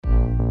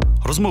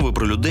Розмови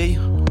про людей,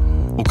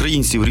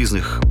 українців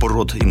різних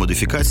пород і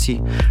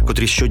модифікацій,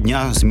 котрі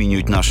щодня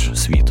змінюють наш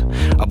світ.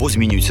 Або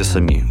змінюються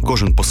самі.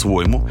 Кожен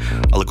по-своєму,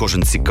 але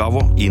кожен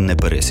цікаво і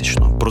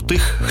непересічно. Про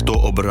тих, хто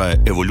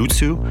обирає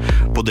еволюцію,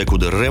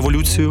 подекуди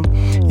революцію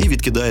і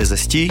відкидає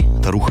застій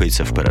та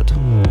рухається вперед.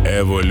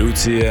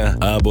 Еволюція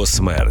або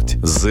смерть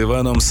з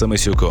Іваном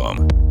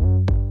Семисюком.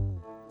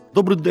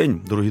 Добрий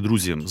день, дорогі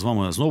друзі. З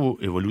вами знову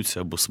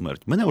 «Еволюція або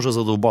смерть». Мене вже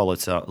задовбала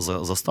ця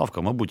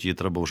заставка, мабуть, її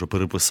треба вже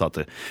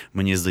переписати,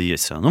 мені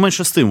здається. Ну,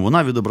 менше з тим,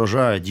 вона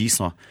відображає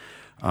дійсно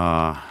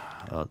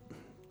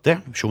те,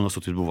 що у нас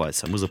тут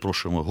відбувається. Ми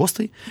запрошуємо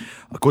гостей,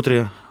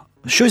 котрі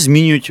щось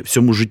змінюють в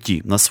цьому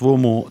житті, на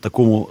своєму,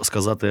 такому,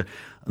 сказати,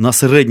 на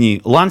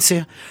середній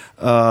ланці,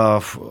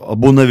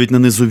 або навіть на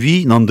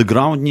низовій, на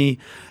андеграундній,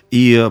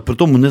 і при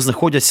тому не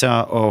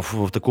знаходяться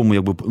в такому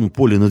якби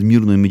полі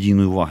надмірної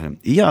медійної уваги.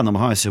 І я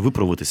намагаюся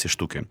виправити ці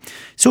штуки.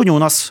 Сьогодні у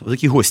нас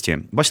такі гості.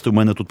 Бачите, у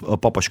мене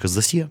тут папочка з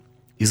досьє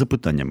і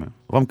запитаннями.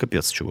 Вам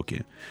капець,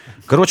 чуваки.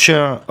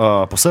 Коротше,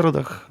 по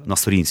середах на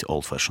сторінці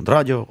Old Fashioned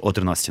Radio о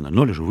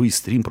 13:00 живий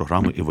стрім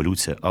програми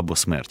 «Еволюція або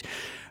смерть».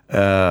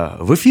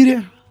 В ефірі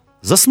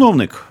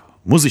засновник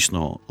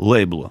музичного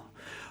лейблу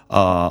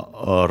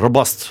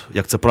Robust,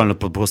 як це правильно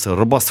по-російськи,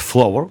 Robust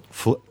Flower.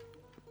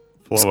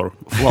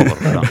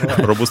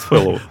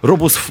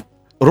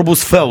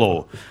 Robust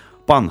Fellow.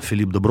 Пан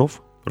Філіп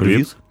Добров.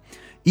 Привіт.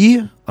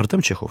 І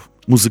Артем Чехов.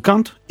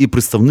 Музикант і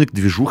представник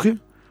двіжухи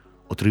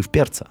 «Отрив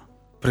перця».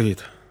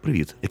 Привіт.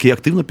 Привіт. Який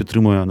активно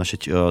підтримує,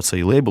 значить,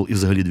 цей лейбл і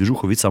взагалі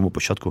двіжуху від самого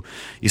початку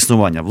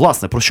існування.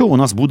 Власне, про що у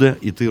нас буде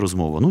йти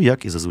розмова? Ну,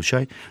 як і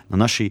зазвичай на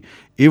нашій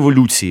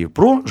еволюції.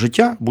 Про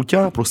життя,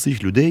 буття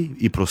простих людей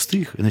і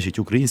простих, значить,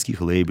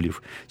 українських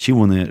лейблів. Чим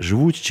вони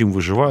живуть, чим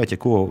виживають,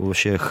 якого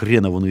ще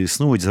хрена вони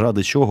існують,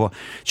 заради чого,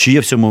 чи є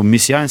в цьому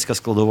месіанська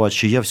складова,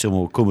 чи є в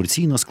цьому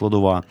комерційна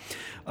складова.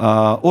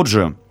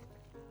 Отже,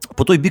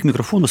 по той бік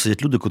мікрофону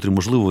сидять люди, котрі,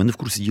 можливо, не в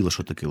курсі діла,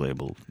 що таке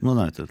лейбл. Ну,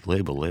 знаєте,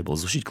 лейбл,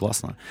 звучить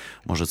класно.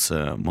 Може,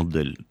 це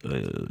модель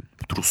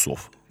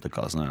трусов,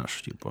 така,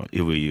 знаєш, типу,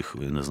 і ви їх,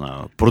 не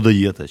знаю,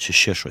 продаєте чи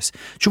ще щось.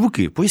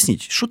 Чуваки,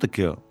 поясніть, що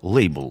таке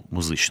лейбл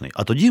музичний?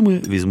 А тоді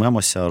ми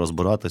візьмемося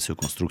розбирати цю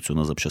конструкцію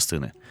на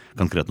запчастини.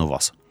 Конкретно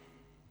вас.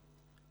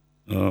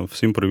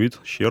 Всім привіт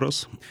ще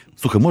раз.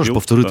 Слухай, можеш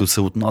повторити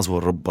цю от назву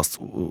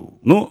Robust?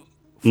 Ну,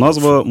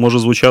 назва може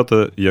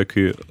звучати як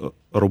і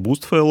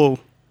Robust Fellow,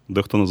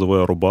 дехто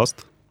називає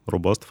Robust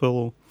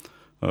Fellow.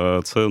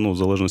 Це, в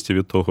залежності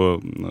від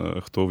того,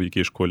 хто в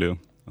якій школі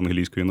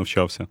англійської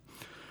навчався.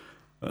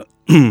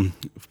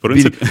 В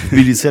принципі, в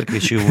Білій церкві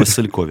чи в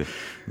Василькові.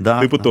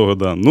 Типу того,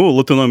 да. Ну,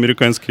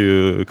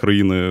 латиноамериканські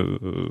країни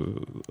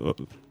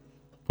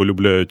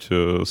полюбляють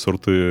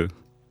сорти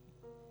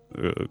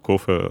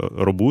кофе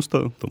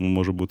робуста, тому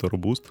може бути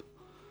робуст.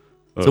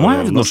 Це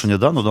має відношення,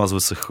 до назви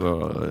цих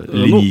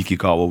лінійки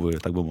кавової,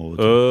 так би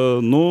мовити?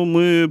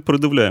 Ми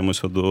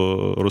придивляємося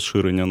до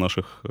розширення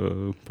наших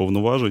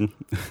повноважень.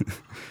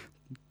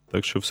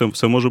 Так що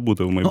все може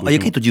бути в майбутньому. А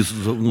який тоді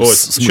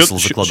смисл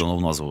закладено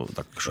в назву,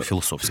 так, що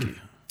філософський?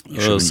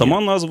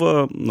 Сама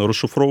назва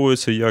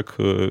розшифровується як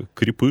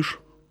кріпиш,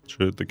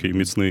 чи такий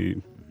міцний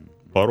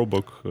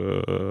парубок.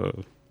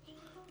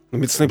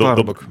 Міцний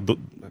парубок.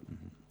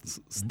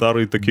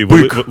 Старий такий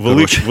бик,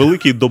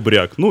 великий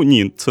добряк. Ну,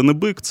 ні, це не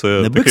бик, це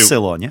не такий бик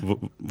село, ні?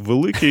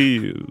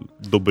 Великий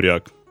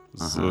добряк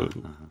з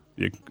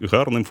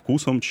гарним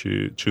вкусом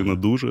чи не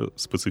дуже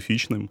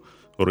специфічним,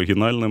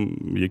 оригінальним,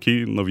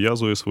 який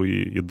нав'язує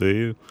свої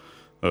ідеї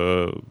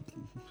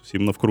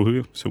всім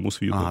навкруги, всьому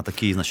світу.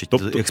 Такий, значить,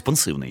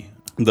 експансивний.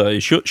 Да,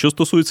 і що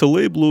стосується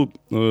лейблу,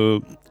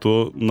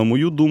 то, на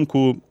мою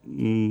думку,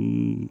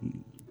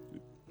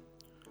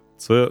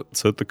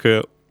 це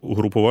таке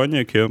угрупування,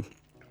 яке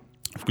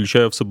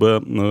включає в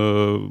себе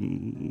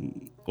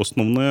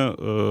основне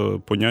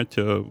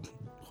поняття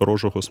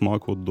хорошого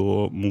смаку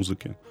до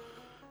музики.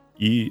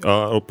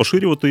 А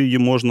поширювати її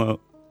можна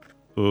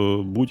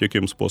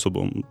будь-яким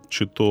способом.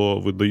 Чи то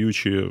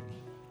видаючи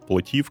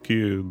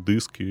платівки,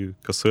 диски,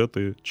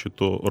 касети, чи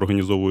то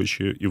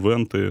організовуючи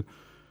івенти,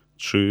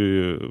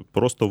 чи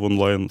просто в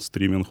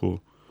онлайн-стрімінгу.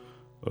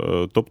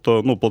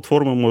 Тобто,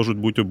 платформи можуть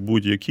бути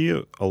будь-які,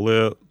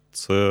 але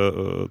це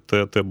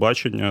те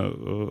бачення,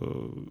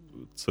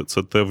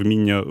 це те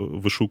вміння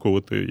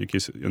вишукувати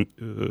якісь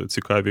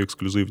цікаві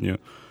ексклюзивні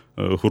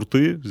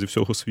гурти зі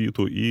всього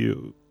світу і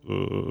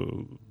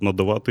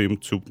надавати їм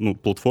цю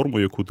платформу,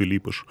 яку ти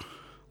ліпиш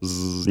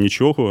з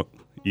нічого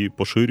і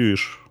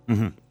поширюєш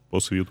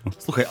по світу.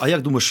 Слухай, а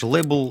як думаєш,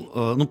 лейбл,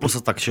 просто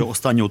так, ще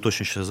останнє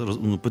уточнююче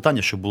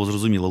питання, щоб було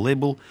зрозуміло,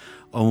 лейбл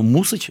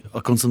мусить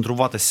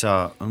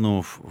концентруватися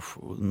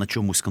на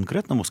чомусь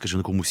конкретному, скажімо,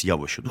 на комусь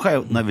явищу,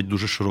 хай навіть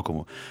дуже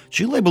широкому.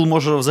 Чи лейбл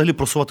може взагалі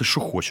просувати,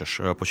 що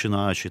хочеш,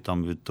 починаючи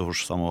там від того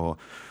ж самого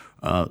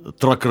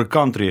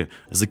тракер-кантрі,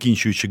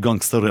 закінчуючи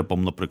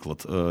гангстер-репом,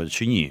 наприклад,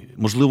 чи ні?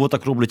 Можливо,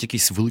 так роблять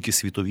якісь великі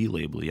світові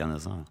лейбли, я не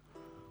знаю.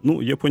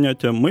 Ну, є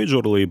поняття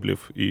мейджор-лейблів,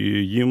 і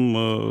їм,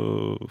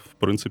 в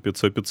принципі,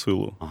 це під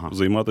силу.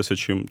 Займатися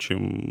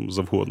чим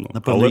завгодно.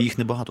 Напевно, їх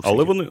небагато.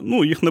 Але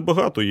вони, їх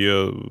небагато.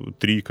 Є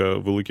 3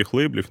 великих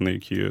лейблів, на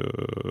які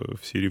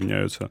всі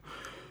рівняються.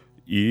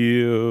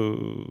 І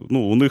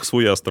у них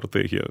своя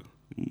стратегія.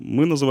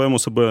 Ми називаємо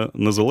себе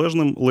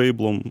незалежним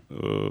лейблом,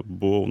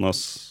 бо у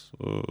нас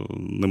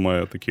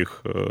немає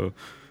таких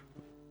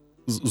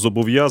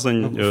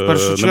зобов'язань. В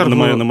першу чергу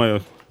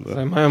немає.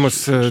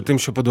 Займаємося тим,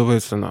 що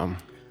подобається нам.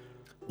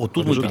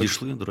 Отут ми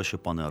підійшли, до речі,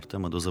 пане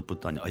Артеме, до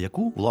запитання. А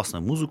яку, власне,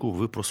 музику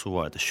ви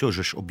просуваєте? Що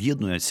ж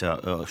об'єднується,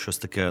 щось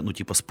таке,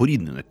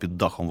 споріднене під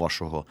дахом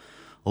вашого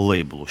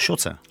лейблу? Що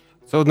це?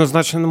 Це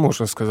однозначно не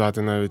можна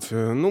сказати навіть.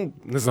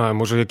 Не знаю,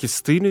 може якісь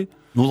стилі?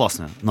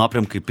 Власне,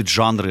 напрямки,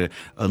 піджанри,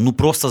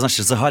 просто,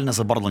 загальне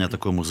забарвлення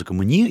такої музики.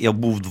 Я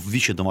був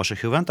двічі на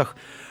ваших івентах,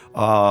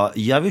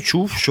 я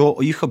відчув, що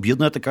їх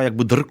об'єднує така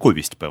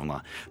дирковість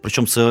певна.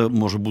 Причому це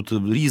може бути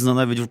різна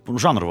навіть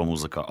жанрова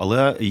музика,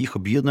 але їх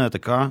об'єднує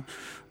така,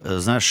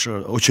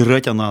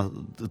 очеретяна,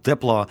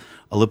 тепла,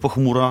 але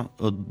похмура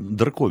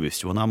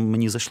дирковість. Вона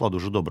мені зайшла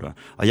дуже добре.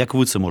 А як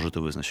ви це можете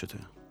визначити?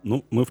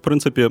 Ми, в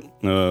принципі,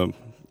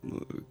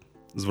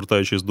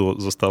 звертаючись до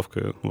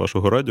заставки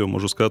вашого радіо,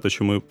 можу сказати,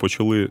 що ми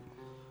почали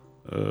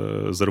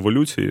з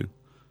революції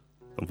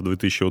в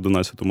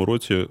 2011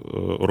 році,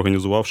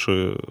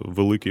 організувавши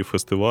великий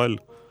фестиваль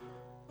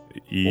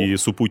і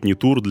супутній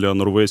тур для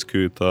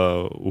норвезької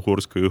та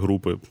угорської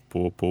групи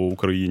по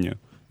Україні.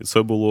 І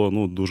це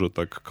було дуже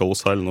так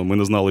колосально. Ми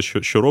не знали,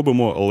 що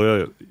робимо,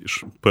 але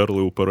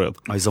перли уперед.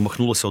 А й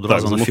замахнулося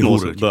одразу на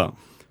фігури. Да.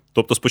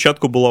 Тобто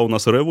спочатку була у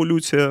нас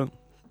революція,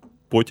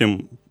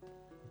 потім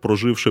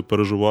проживши,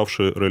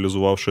 переживавши,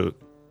 реалізувавши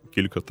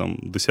кілька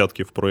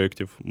десятків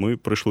проєктів, ми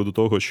прийшли до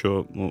того,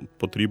 що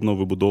потрібно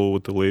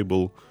вибудовувати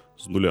лейбл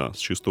з нуля,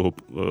 з чистого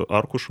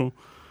аркушу,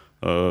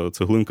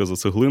 цеглинка за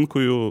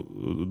цеглинкою,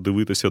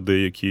 дивитися, де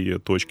які є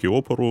точки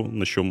опору,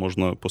 на що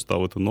можна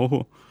поставити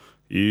ногу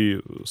і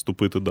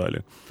ступити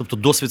далі. Тобто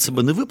досвід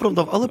себе не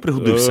виправдав, але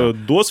пригодився?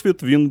 Досвід,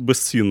 він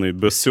безцінний.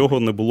 Без цього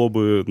не було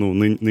б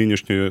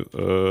нинішньої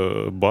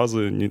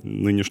бази,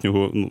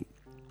 нинішнього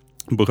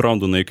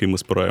бекграунду, на який ми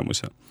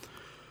спираємося.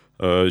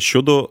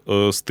 Щодо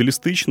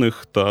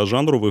стилістичних та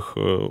жанрових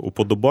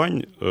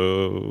уподобань,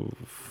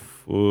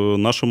 в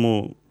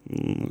нашому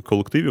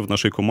колективі, в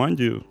нашій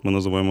команді, ми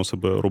називаємо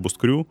себе Robust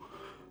Crew.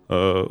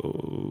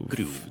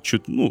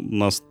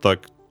 Нас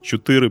так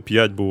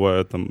 4-5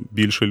 буває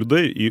більше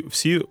людей, і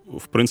всі,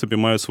 в принципі,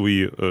 мають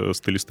свої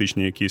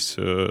стилістичні якісь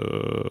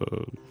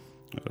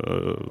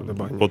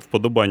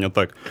вподобання.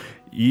 Так.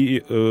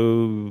 І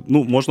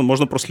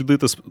можна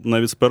прослідити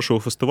навіть з першого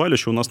фестивалю,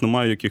 що у нас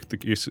немає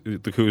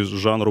таких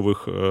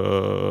жанрових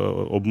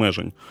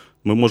обмежень.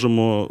 Ми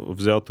можемо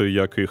взяти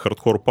як і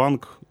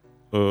хардкор-панк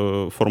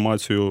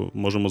формацію,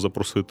 можемо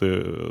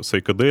запросити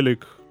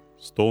сайкаделік,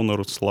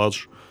 стоунер,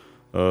 сладж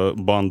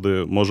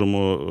банди,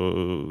 можемо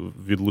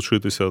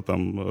відлучитися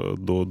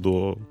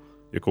до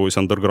якогось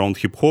андерграунд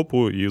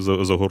хіп-хопу і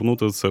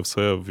загорнути це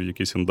все в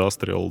якийсь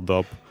індастріал,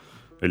 даб,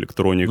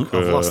 електронік,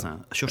 власне,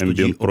 що ж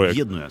тоді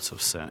об'єднує це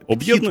все?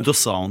 Підхід до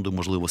саунду,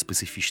 можливо,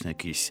 специфічний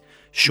якийсь.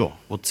 Що?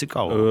 От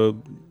цікаво.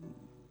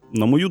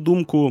 На мою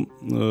думку,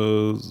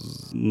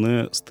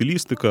 не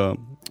стилістика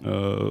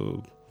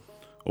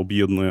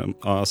об'єднує,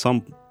 а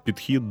сам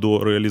підхід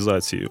до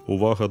реалізації,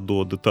 увага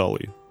до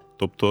деталей.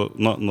 Тобто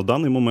на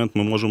даний момент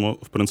ми можемо,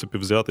 в принципі,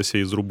 взятися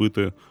і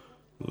зробити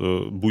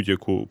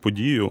будь-яку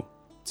подію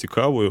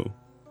цікавою,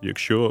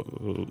 якщо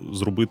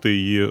зробити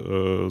її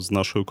з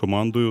нашою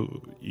командою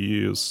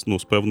і з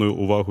певною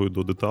увагою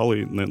до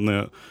деталей,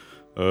 не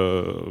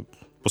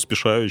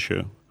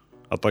поспішаючи,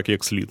 а так,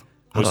 як слід.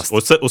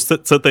 Ось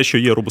це те, що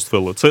є Robust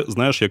Fellow. Це,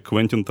 знаєш, як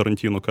Квентін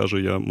Тарантіно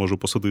каже, я можу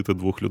посадити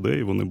 2 людей,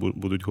 і вони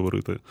будуть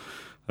говорити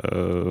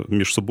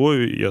між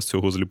собою, і я з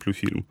цього зліплю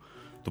фільм.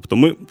 Тобто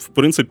ми, в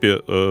принципі,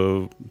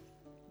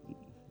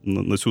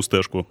 на цю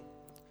стежку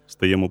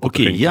стаємо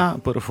потихеньку. Окей, я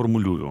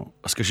переформулюю.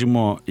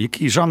 Скажімо,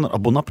 який жанр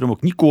або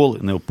напрямок ніколи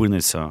не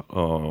опиниться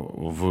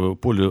в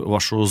полі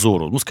вашого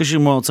зору?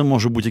 Скажімо, це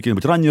може бути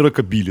який-небудь ранній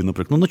рокабілі,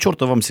 наприклад. На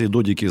чорта вам ці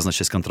додіки,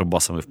 з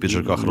контрабасами в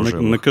піджаках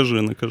рожевих. Не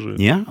кажи.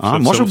 Ні?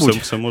 Може бути?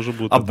 Все може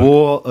бути.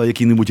 Або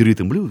який-небудь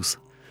ритм-блюз,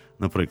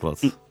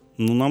 наприклад.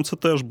 Нам це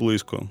теж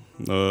близько.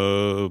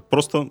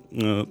 Просто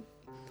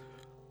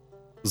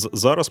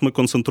зараз ми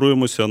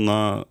концентруємося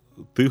на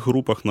тих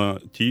групах, на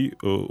тій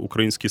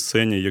українській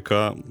сцені,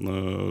 яка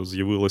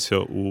з'явилася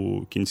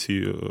у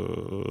кінці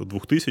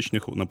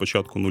 2000-х, на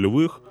початку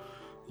нульових.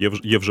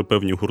 Є вже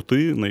певні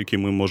гурти, на які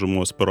ми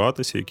можемо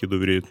спиратися, які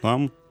довіряють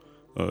нам,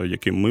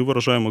 яким ми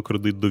виражаємо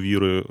кредит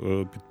довіри,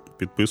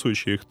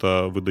 підписуючи їх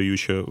та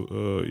видаючи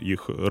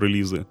їх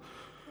релізи.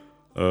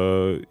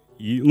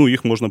 І,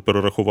 їх можна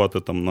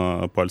перерахувати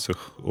на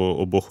пальцях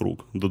обох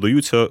рук.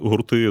 Додаються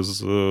гурти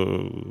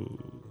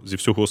зі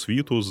всього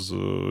світу, з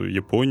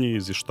Японії,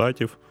 зі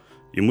Штатів,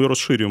 і ми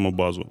розширюємо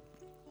базу.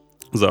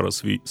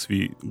 зараз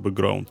свій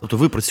бекграунд. Тобто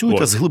ви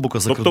працюєте з глибоко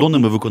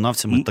закордонними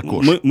виконавцями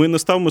також? Ми не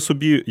ставимо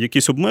собі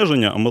якісь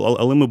обмеження,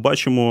 але ми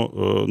бачимо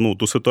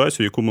ту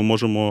ситуацію, яку ми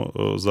можемо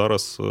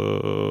зараз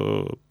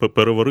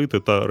переварити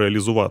та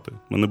реалізувати.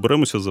 Ми не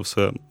беремося за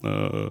все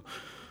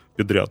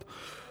підряд.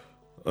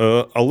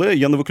 Але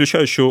я не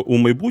виключаю, що у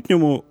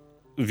майбутньому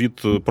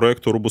від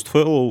проєкту Robust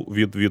Fellow,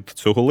 від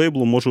цього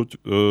лейблу можуть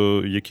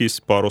якісь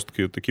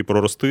паростки такі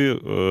прорости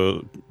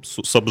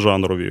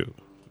сабжанрові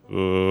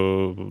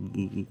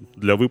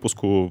для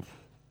випуску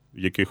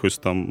якихось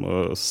там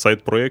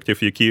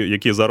сайт-проєктів,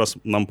 які зараз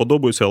нам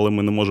подобаються, але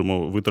ми не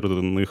можемо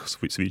витратити на них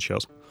свій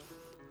час.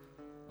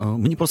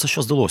 Мені просто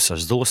що здалося?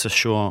 Здалося,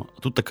 що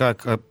тут така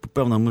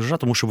певна межа,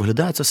 тому що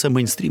виглядає це все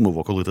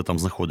мейнстрімово, коли ти там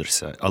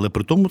знаходишся. Але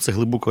при тому це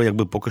глибоко,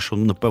 якби поки що,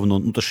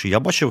 напевно, те, що я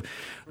бачив,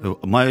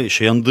 має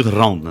ще й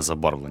андеграундне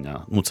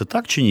забарвлення. Це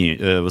так чи ні?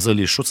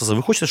 Взагалі, що це за?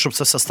 Ви хочете, щоб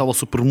це все стало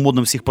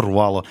супермодним, всіх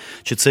порвало?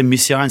 Чи це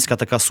месіанська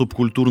така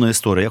субкультурна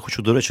історія? Я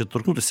хочу, до речі,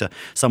 торкнутися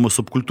саме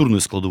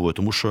субкультурної складової,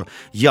 тому що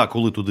я,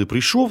 коли туди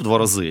прийшов 2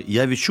 рази,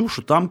 я відчув,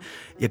 що там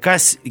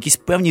якісь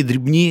певні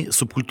дрібні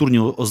субкультурні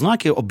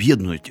ознаки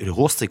об'єднують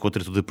гостей,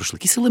 котрі туди прийшли.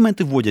 Якісь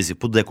елементи в одязі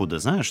подекуди,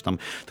 знаєш, там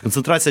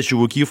концентрація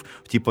чуваків,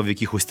 типу, в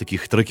якихось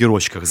таких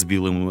тракірочках з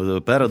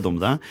білим передом,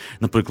 да?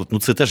 Наприклад,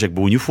 це теж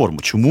якби уніформа.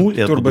 Чому?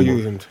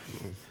 Турбоюгенд.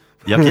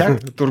 Як?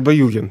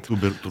 Турбоюгенд.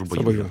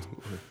 Турбоюгенд.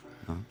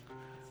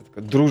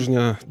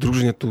 Дружня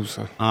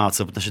туса.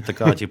 Це, значить,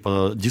 така,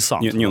 типу,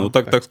 десант. Ні,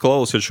 так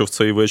склалося, що в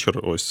цей вечір,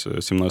 ось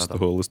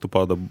 17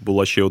 листопада,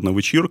 була ще одна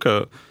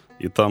вечірка,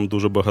 і там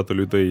дуже багато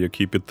людей,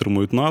 які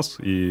підтримують нас,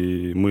 і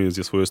ми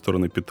зі своєї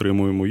сторони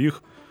підтримуємо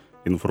їх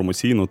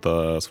інформаційно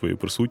та своєю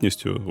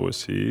присутністю.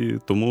 Ось. І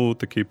тому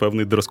такий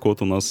певний дрес-код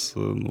у нас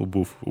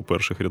був у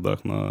перших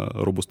рядах на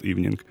Robust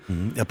Evening.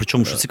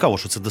 Причому, що цікаво,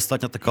 що це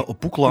достатньо така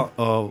опукла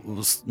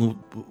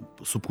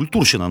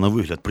субкультурщина на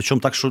вигляд.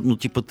 Причому так, що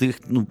ти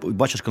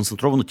бачиш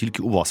концентровано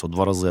тільки у вас.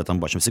 2 рази я там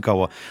бачив.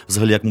 Цікаво,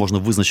 взагалі, як можна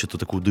визначити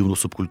таку дивну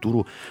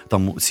субкультуру.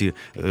 Там ці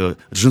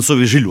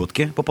джинсові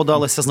жильотки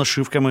попадалися з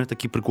нашивками,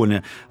 такі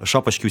прикольні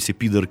шапочки, ці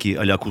підерки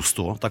а-ля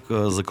Кусто, так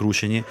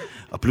закручені.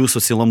 А плюс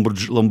оці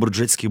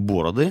ламберджетські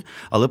бороди,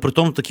 але при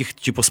тому таких,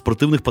 типу,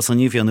 спортивних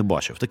пацанів я не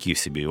бачив. Такі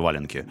собі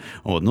валянки.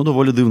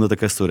 Доволі дивна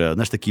така історія.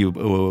 Знаєш, такі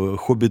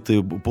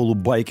хобіти,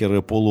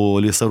 полубайкери,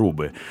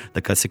 полулісоруби.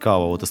 Така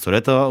цікава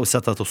історія. Це вся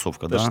та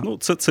тусовка, да?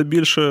 Це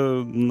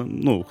більше,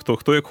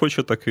 хто як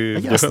хоче, так і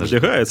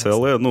вдягається,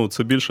 але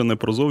це більше не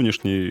про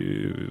зовнішній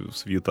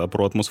світ, а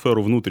про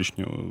атмосферу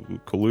внутрішню.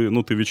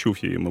 Коли, ти відчув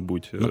її,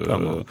 мабуть,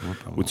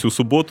 у цю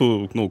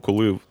суботу,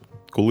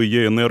 коли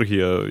є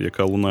енергія,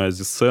 яка лунає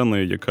зі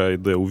сцени, яка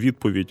йде у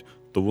відповідь,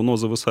 то воно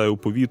зависає у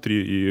повітрі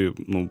і,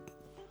 в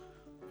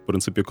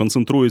принципі,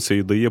 концентрується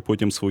і дає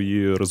потім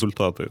свої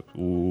результати,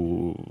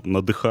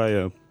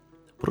 надихає.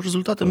 Про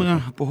результати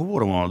ми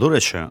поговоримо. До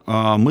речі,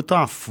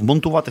 мета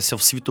вмонтуватися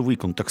в світовий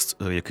контекст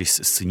якийсь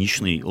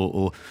сценічний,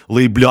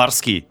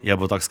 лейблярський, я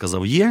би так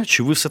сказав, є?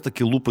 Чи ви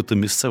все-таки лупите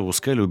місцеву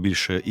скелю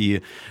більше і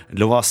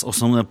для вас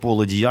основне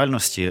поле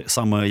діяльності,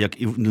 саме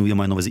як, я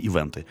маю на увазі,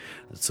 івенти,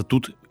 це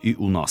тут і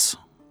у нас?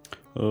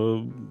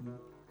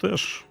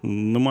 Теж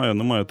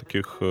немає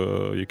таких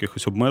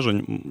якихось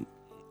обмежень.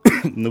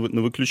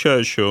 Не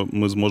виключаю, що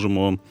ми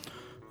зможемо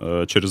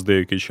через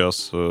деякий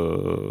час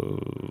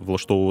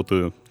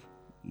влаштовувати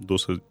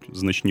досить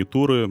значні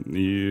тури.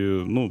 І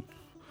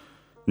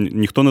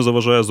ніхто не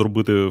заважає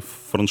зробити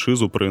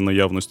франшизу при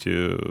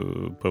наявності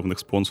певних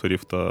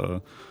спонсорів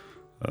та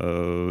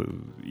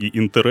і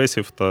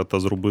інтересів та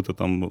зробити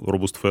там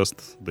Robust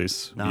Fest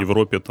десь в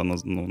Європі та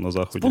на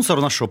Заході.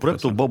 Спонсор нашого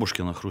проєкту –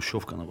 Бабушкіна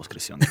Хрущовка на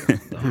Воскресенка.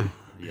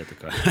 Є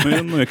така.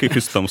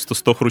 Якихось там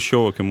 100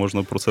 хрущовок, і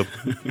можна про це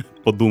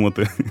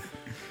подумати.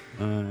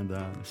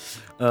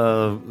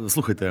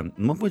 Слухайте,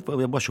 мабуть,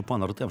 я бачу,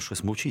 пан Артем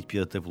щось мовчить,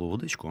 п'є теплу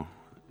водичку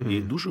і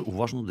дуже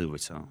уважно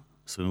дивиться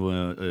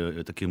своїми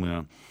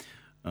такими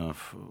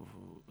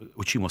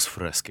очима з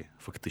фрески,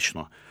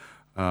 фактично.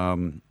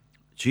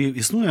 Чи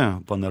існує,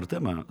 пане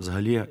Артеме,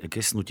 взагалі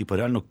якесь,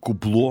 реально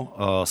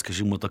кубло,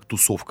 скажімо так,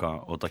 тусовка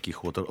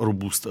отаких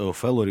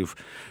Robust Fellow'ів?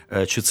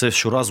 Чи це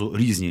щоразу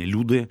різні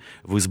люди?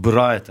 Ви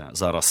збираєте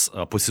зараз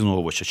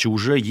поціновувача? Чи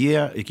вже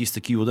є якісь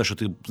такі, що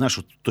ти знаєш,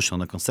 що точно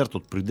на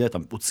концерт прийде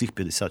там оцих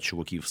 50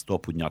 чуваків, 100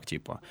 пудняк,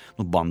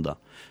 банда?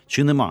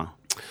 Чи нема?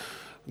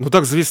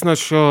 Так, звісно,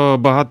 що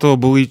багато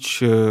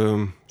облич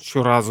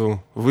щоразу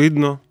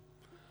видно.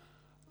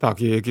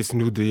 Так, є якісь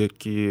люди,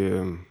 які...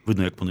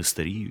 Видно, як вони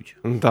старіють.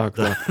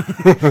 Так.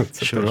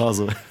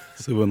 Щоразу.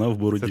 Сивина в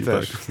бороді,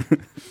 так.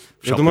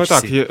 Я думаю,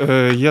 так,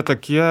 є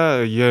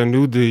таке, є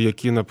люди,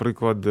 які,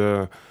 наприклад,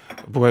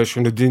 буває,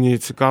 що людині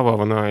цікаво,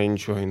 вона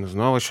нічого і не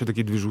знала, що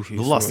такі двіжухи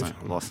існують.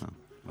 Власне.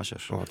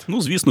 Бачиш?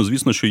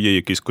 Звісно, що є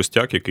якийсь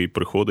костяк, який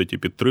приходить і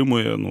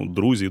підтримує,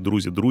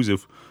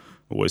 друзів.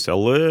 Ось,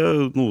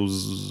 але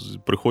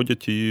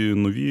приходять і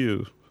нові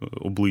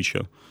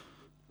обличчя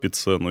під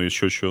сценою,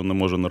 що не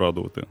може не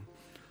радувати.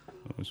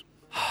 Ось.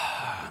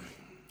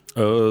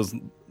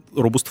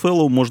 Robust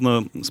Fellow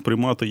можна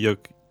сприймати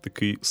як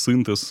такий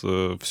синтез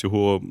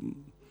всього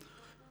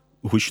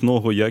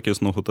гучного,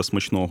 якісного та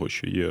смачного,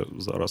 що є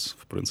зараз,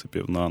 в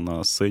принципі,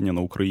 на сцені,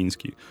 на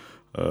українській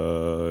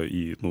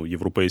і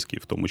європейській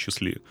в тому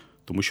числі.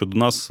 Тому що до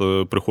нас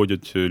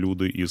приходять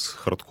люди із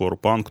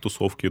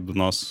хардкор-панк-тусовки, до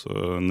нас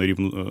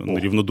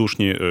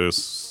нерівнодушні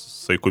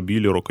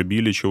сайкобілі,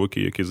 рокобілі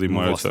чуваки, які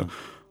займаються.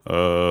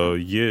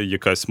 Є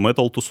якась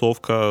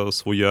метал-тусовка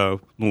своя.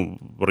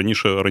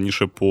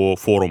 Раніше по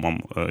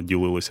форумам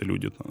ділилися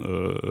люди.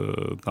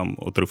 Там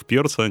Отрив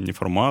Перца,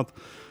 Неформат,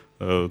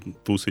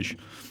 Тусич.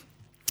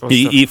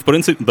 І в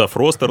принципі,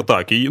 Фростер,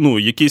 так. І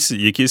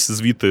якісь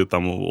звідти,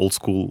 там,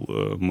 олдскул,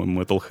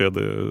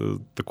 металхеди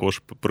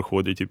також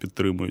приходять і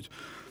підтримують.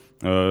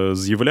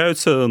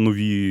 З'являються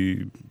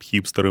нові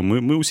хіпстери.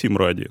 Ми усім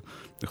раді,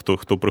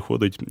 хто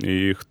приходить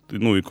і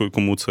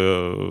кому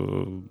це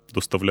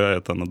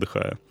доставляє та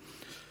надихає.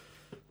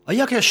 А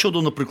як я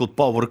щодо, наприклад,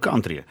 Power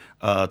Country?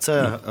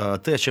 Це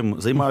те,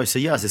 чим займаюся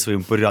я зі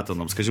своїм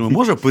Пирятином. Скажімо,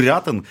 може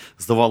Пирятин,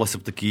 здавалося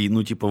б, такий,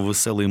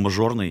 веселий,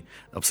 мажорний,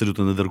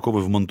 абсолютно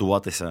недирковий,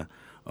 вмонтуватися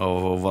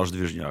в ваш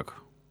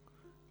двіжняк?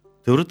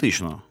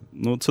 Теоретично.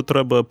 Це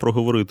треба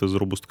проговорити з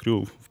Robust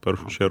Crew в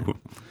першу чергу.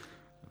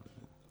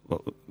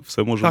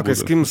 Все може бути. Так, і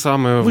з ким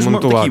саме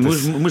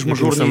вмонтуватись? Ми ж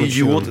мажорні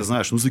ідіоти,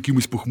 знаєш, з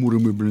якимись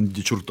похмурими,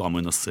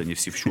 чортами на сцені,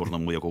 всі в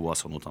чорному, як у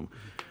вас, там.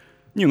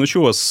 Ні,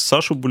 чого,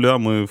 Сашу Буля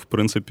ми, в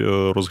принципі,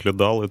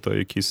 розглядали, та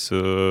якісь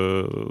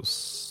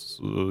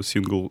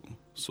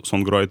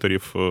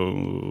сінгл-сонграйтерів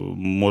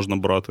можна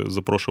брати,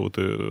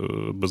 запрошувати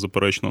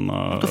беззаперечно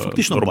на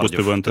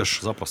робост-івенти. Теж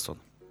запросто.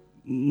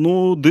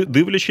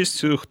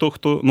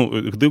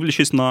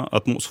 Дивлячись на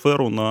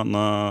атмосферу,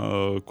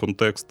 на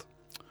контекст,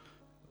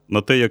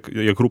 на те,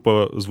 як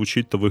група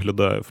звучить та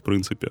виглядає, в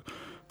принципі.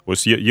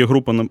 Ось є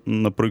група,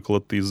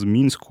 наприклад, із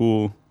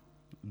Мінську,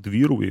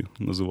 Двірові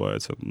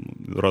називається,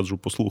 раджу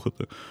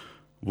послухати.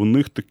 У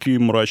них такий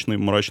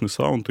мрачний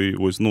саунд, і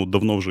ось,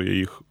 давно вже я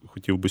їх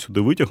хотів би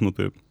сюди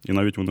витягнути, і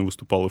навіть вони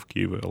виступали в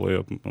Києві, але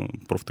я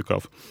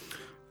провтикав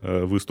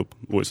виступ.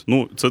 Ось,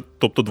 це,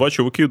 тобто, два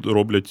чуваки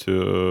роблять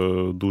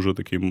дуже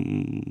такий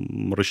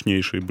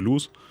мрачніший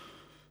блюз,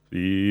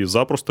 і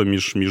запросто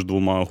між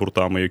двома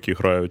гуртами, які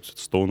грають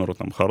стоунер,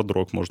 там,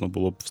 хард-рок, можна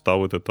було б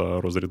вставити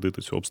та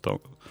розрядити цю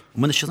обставину.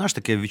 У мене ще, знаєш,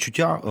 таке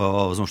відчуття,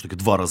 знову ж таки,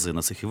 2 рази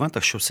на цих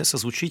івентах, що все це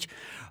звучить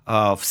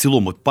в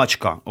цілому,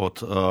 пачка,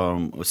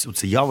 ось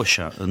це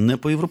явище, не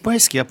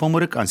по-європейськи, а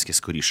по-американськи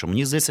скоріше.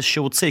 Мені здається,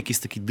 що це якийсь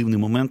такий дивний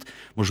момент,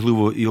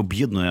 можливо, і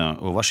об'єднує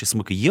ваші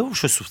смаки. Є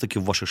щось таке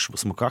в ваших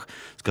смаках,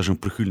 скажімо,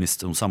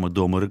 прихильність саме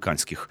до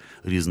американських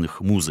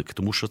різних музик?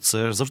 Тому що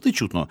це завжди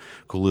чутно,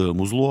 коли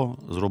музло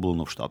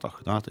зроблено в Штатах.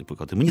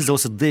 Мені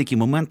здалося, деякі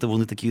моменти,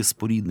 вони такі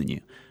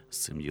споріднені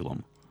з цим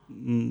ділом.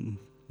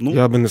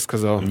 Я би не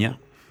сказав. Ні?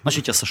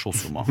 Значить, я сошов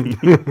з ума.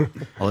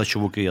 Але,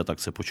 чуваки, я так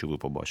це почув і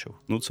побачив.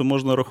 Це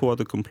можна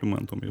рахувати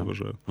компліментом, я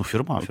вважаю.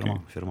 Фірма.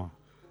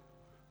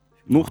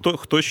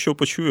 Хтось що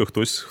почує,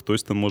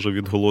 хтось там може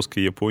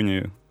відголоски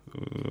Японії,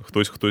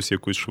 хтось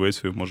якусь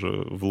Швецію може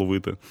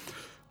вловити.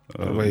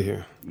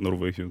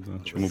 Норвегію, да.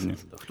 Чому б ні?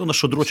 Хто на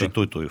що дрочить,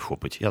 той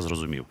вхопить, я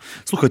зрозумів.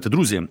 Слухайте,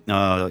 друзі,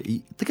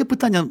 таке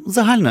питання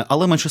загальне,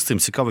 але менше з цим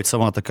цікавить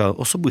сама така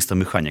особиста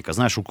механіка.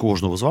 Знаєш, у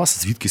кожного з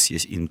вас звідкись є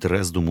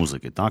інтерес до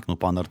музики, так?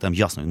 Пан Артем,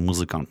 ясно, він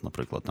музикант,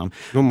 наприклад. Там.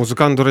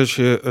 Музикант, до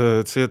речі,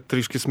 це я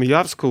трішки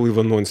сміявся, коли в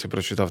анонсі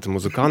прочитав, ти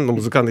музикант.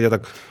 Музикант, я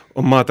так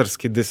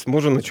аматорськи десь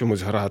можу на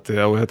чомусь грати,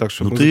 але так,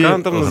 що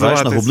музикантом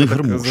називатися... Ти граєш на губних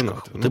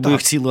гармошках, у тебе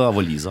їх ціла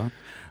валіза.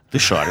 Ти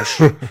шариш.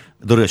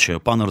 До речі,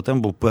 пан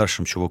Артем був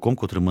першим чуваком,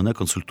 котрий мене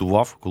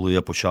консультував, коли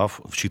я почав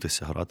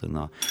вчитися грати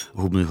на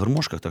губних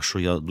гармошках, так що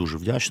я дуже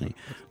вдячний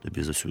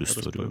тобі за цю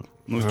історію.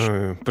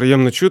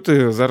 Приємно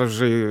чути. Зараз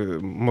вже,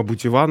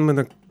 мабуть, Іван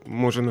мене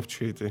може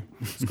навчити,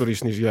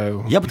 скоріш, ніж я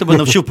його. Я б тебе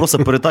навчив просто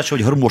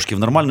перетачувати гармошки в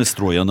нормальний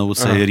строй, а не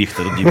оцей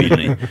Ріхтер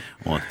дебільний.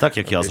 Так,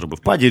 як я зробив.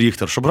 Паді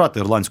Ріхтер, щоб грати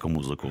ірландську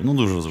музику.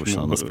 Дуже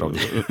зручно, насправді.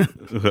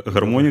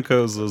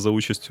 Гармоніка за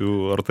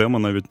участю Артема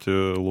навіть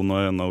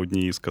лунає на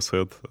одній із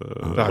касет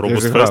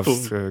Робост-фесту.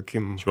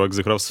 Чувак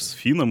зіграв з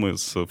фінами,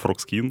 з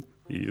Фрокскін,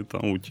 і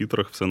там у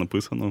титрах все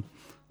написано.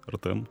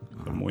 Артем,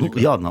 гармоніка.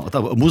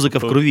 Явно, музика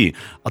в крові.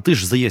 А ти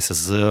ж, здається,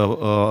 з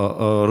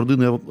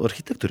родини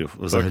архітекторів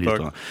взагалі-то.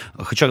 Так.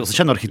 Хоча,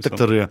 звичайно,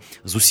 архітектори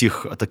з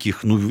усіх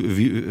таких,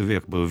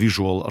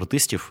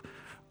 віжуал-артистів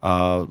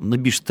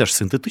найбільш теж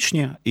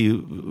синтетичні і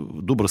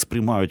добре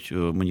сприймають,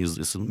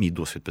 мій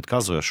досвід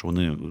підказує, що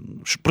вони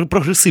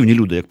прогресивні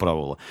люди, як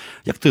правило.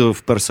 Як ти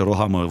вперся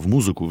рогами в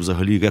музику,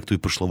 взагалі, як тобі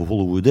прийшла в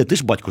голову ідея? Ти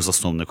ж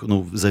батько-засновник,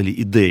 взагалі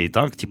ідеї,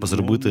 так?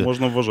 Зробити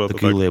можна вважати,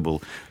 такий так.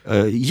 лейбл.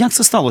 Як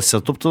це сталося?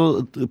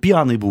 Тобто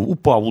п'яний був,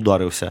 упав,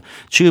 ударився,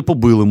 чи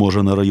побили,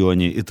 може, на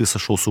районі, і ти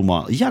сошов з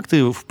ума? Як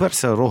ти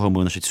вперся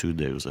рогами на цю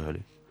ідею взагалі?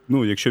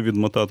 Якщо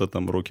відмотати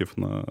там років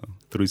на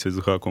 30 з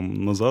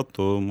гаком назад,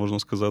 то можна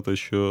сказати,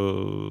 що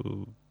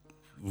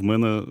в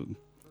мене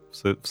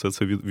все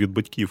це від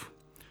батьків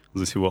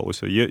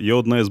засівалося. Є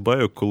одна із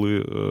байок,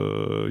 коли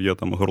я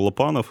там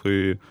горлопанив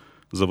і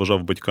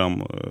заважав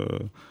батькам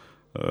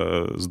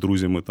з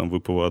друзями там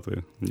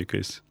випивати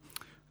якесь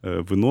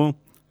вино.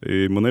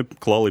 І мене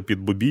клали під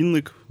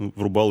бобінник,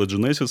 врубали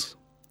Genesis,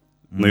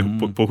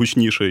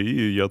 погучніше,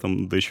 і я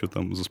там дещо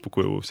там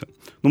заспокоювався.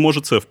 Ну,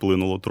 може, це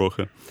вплинуло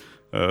трохи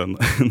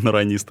на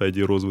ранній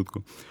стадії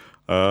розвитку.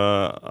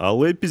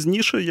 Але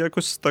пізніше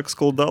якось так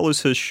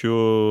складалося,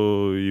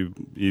 що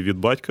і від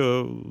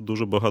батька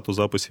дуже багато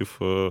записів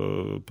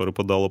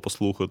перепадало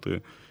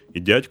послухати. І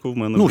дядько в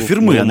мене був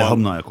фірми, а не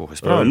гамна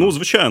якогось, правильно? Ну,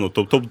 звичайно.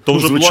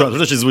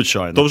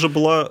 Звичайно. То вже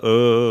була...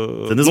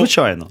 Це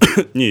незвичайно.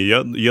 Ні,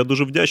 я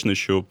дуже вдячний,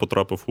 що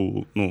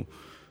потрапив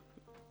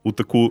у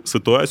таку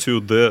ситуацію,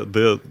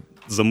 де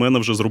за мене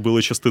вже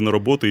зробили частину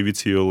роботи і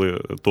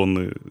відсіяли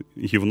тонни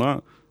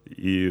гівна.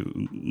 І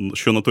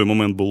що на той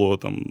момент було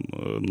там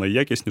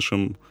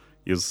найякіснішим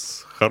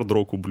із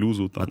хард-року,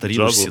 блюзу, там,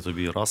 джазу.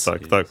 Тобі раз.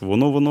 Так,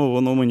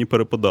 воно мені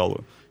перепадало.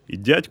 І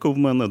дядько в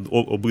мене,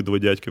 обидва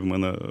дядьки в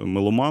мене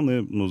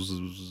меломани, ну,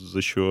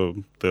 за що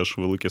теж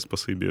велике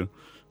спасибі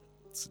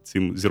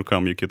цим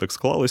зіркам, які так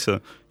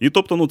склалися. І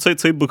тобто, ну,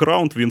 цей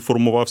бекграунд, він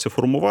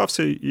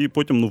формувався, і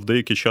потім, в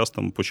деякий час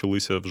там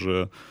почалися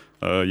вже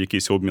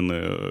якісь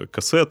обміни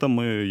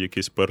касетами,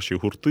 якісь перші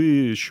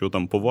гурти, що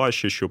там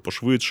поважче, що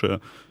пошвидше.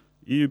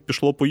 І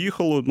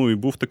пішло-поїхало, і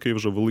був такий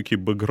вже великий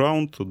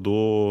бекграунд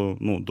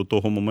до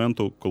того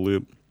моменту,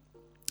 коли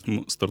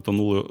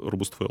стартанули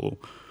Robust Fellow.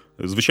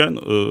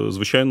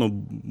 Звичайно,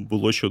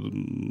 було ще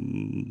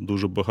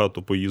дуже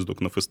багато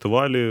поїздок на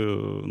фестивалі,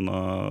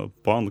 на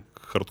панк,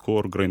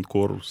 хардкор,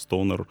 грайндкор,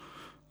 стонер,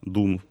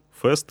 дум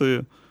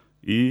фести.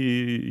 І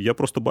я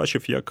просто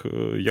бачив,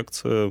 як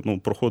це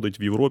проходить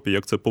в Європі,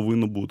 як це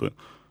повинно бути.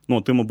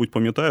 Ти, мабуть,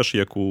 пам'ятаєш,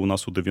 як у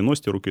нас у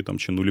 90-ті роки там,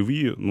 чи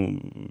нульові,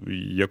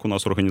 як у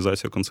нас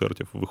організація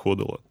концертів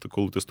виходила.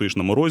 Коли ти стоїш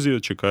на морозі,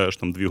 чекаєш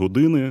там 2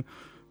 години,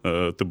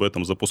 тебе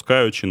там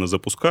запускають чи не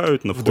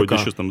запускають, на вході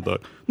щось там,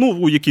 так.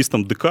 У якісь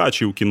там ДК,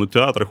 чи у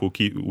кінотеатрах,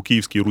 у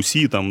Київській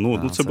Русі,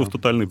 там, це був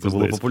тотальний пиздець. Це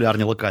були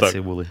популярні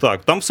локації були.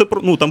 Так, там все,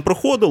 там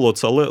проходило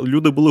це, але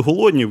люди були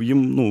голодні,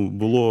 їм,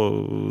 було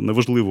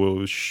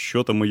неважливо,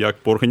 що там і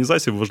як по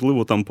організації,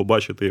 важливо там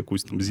побачити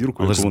якусь там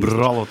зірку. Але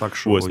збирало так,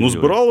 що...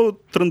 Збирало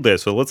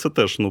трендець, але це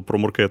теж, про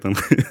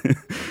маркетинг,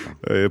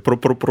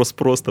 про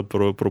спрос та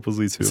про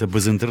пропозицію. Це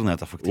без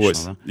інтернету,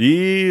 фактично, да?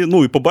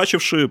 І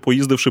побачивши,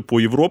 поїздивши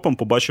по Європам,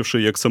 побачивши,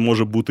 як це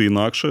може бути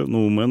інакше,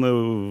 у мене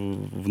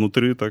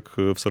внутрі так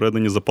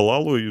всередині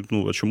запалало, і,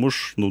 а чому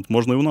ж,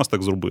 можна і у нас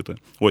так зробити.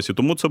 І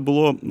тому це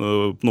було,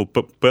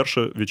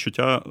 перше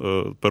відчуття,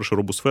 перший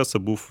Robust Fest, це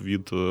був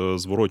від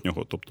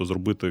зворотнього, тобто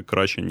зробити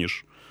краще,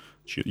 ніж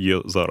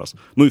є зараз.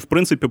 І, в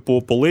принципі,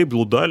 по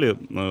лейблу далі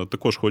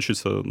також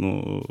хочеться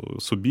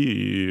собі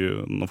і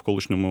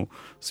навколишньому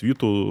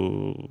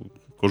світу.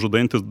 Кожен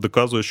день ти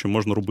доказуєш, що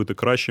можна робити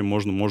краще,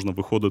 можна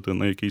виходити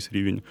на якийсь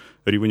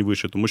рівень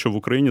вище. Тому що в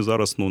Україні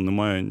зараз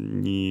немає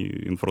ні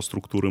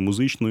інфраструктури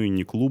музичної,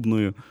 ні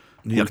клубної.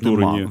 Як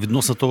нема?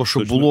 Відносно того, що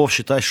було,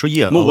 вважай, що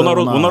є.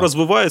 Вона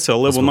розвивається,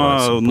 але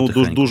вона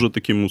дуже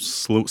таким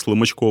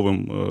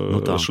слимачковим,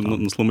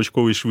 на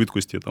слимачковій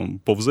швидкості там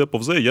повзе.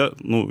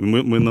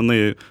 Ми на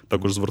неї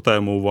також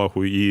звертаємо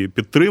увагу і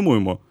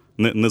підтримуємо.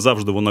 Не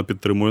завжди вона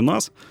підтримує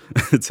нас,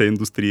 ця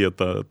індустрія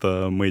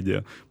та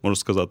медіа, можна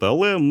сказати,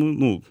 але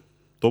ми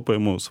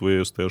топаємо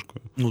своєю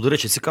стежкою. До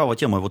речі, цікава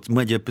тема. От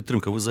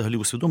медіапідтримка, ви взагалі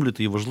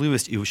усвідомлюєте її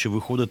важливість, і що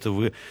виходите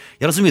ви...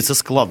 Я розумію, це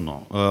складно.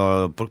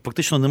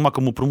 Практично нема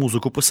кому про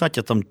музику писати,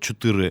 а там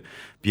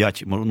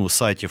 4-5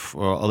 сайтів,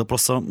 але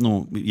просто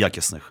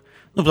якісних.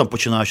 Там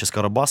починаючи з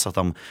Карабаса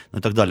там, і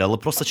так далі. Але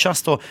просто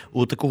часто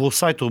у такого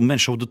сайту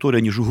менша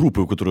аудиторія, ніж у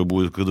групи, у якої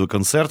буде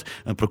концерт,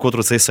 про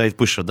котрий цей сайт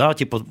пише. Да?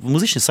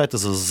 Музичні сайти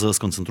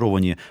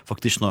сконцентровані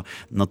фактично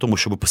на тому,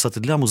 щоб писати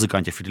для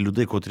музикантів і для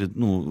людей, котрі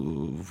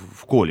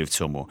в колі в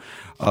цьому.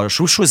 А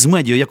що ви щось з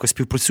медіа якось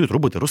співпрацюють,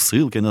 робите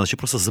розсилки, чи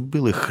просто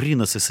забили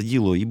хріна це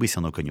сиділо і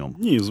бися на конем?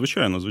 Ні,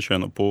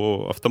 звичайно.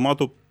 По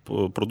автомату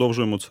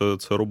продовжуємо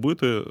це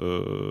робити.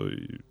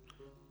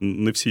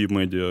 Не всі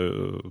медіа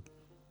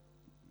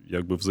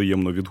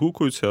взаємно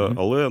відгукуються,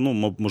 але,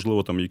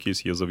 можливо, там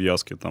якісь є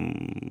зав'язки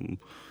там,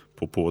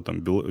 по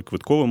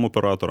квитковим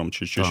операторам,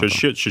 чи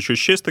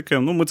щось таке.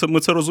 Ми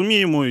це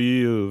розуміємо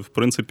і, в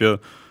принципі,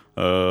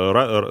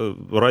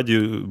 раді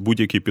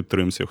будь-якій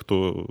підтримці.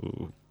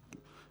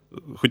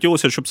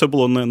 Хотілося, щоб це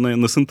було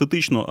не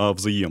синтетично, а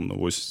взаємно.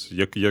 Ось,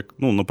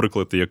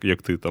 наприклад,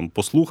 як ти там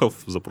послухав,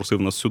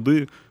 запросив нас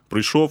сюди,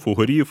 прийшов,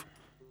 угорів,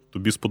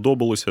 тобі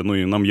сподобалося,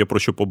 і нам є про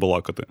що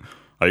побалакати.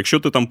 А якщо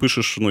ти там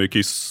пишеш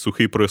якийсь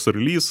сухий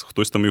прес-реліз,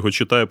 хтось там його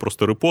читає,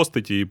 просто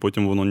репостить, і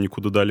потім воно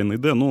нікуди далі не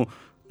йде,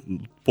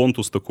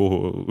 понту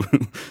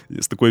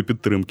з такої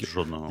підтримки.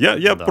 Жодного.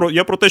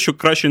 Я про те, що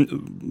краще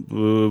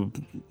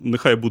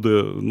нехай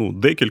буде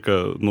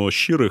декілька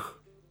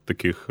щирих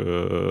таких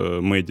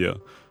медіа,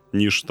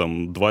 ніж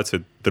там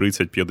 20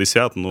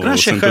 30-50, ну,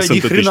 краще хай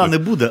ні хрена не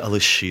буде, але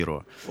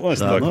щиро. Ось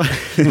так.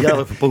 Ну, я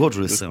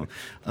погоджуюсь з цим.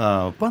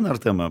 Пане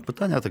Артеме,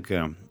 питання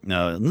таке.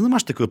 Нема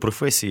ж такої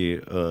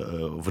професії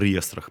в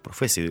реєстрах,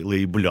 професії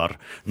лейбляр,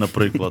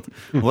 наприклад.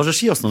 У вас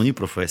ж є основні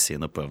професії,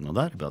 напевно,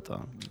 да, ребята?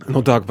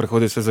 Ну так,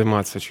 приходиться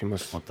займатися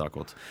чимось. Отак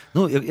от.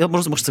 Ну,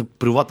 може, це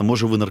приватно,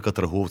 може ви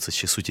наркоторговці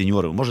чи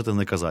сутіньори, ви можете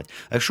не казати.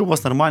 А якщо у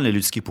вас нормальні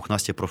людські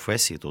пухнасті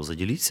професії, то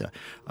заділіться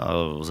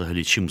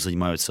взагалі, чим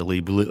займаються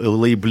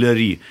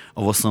лейблярі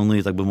в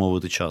основний, так би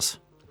мовити, час.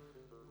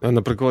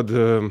 Наприклад,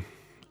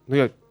 ну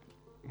я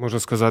можу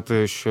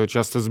сказати, що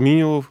часто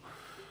змінював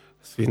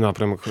свій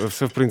напрямок.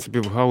 Все, в принципі,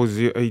 в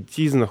гаузі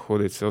IT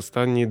знаходиться.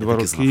 Останні 2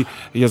 роки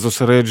я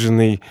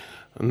зосереджений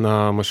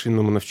на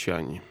машинному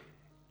навчанні.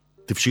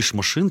 Ти вчиш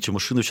машин, чи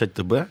машини вчать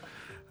тебе?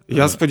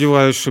 Я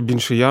сподіваюся, що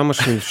більше я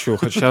машин вчу,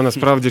 хоча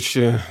насправді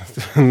ще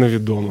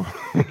невідомо.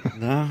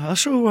 А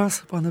що у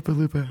вас, пане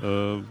Пилипе?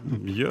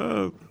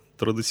 Я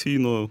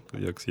традиційно,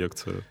 як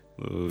це...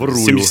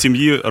 Ворую. В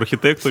сім'ї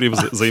архітекторів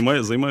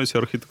займаюся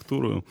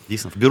архітектурою.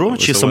 Дійсно, в бюро,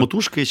 чи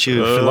самотужки,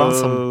 чи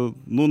фрілансом?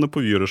 Ну, не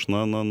повіриш,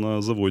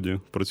 на заводі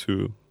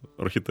працюю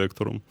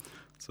архітектором.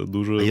 Це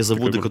дуже... А є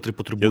заводи, котрі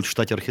потребують в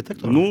штаті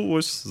архітектора? Ну,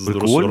 ось,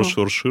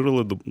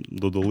 розширили,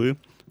 додали.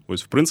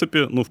 Ось, в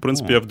принципі,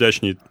 я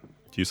вдячний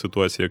тій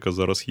ситуації, яка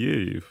зараз є,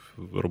 і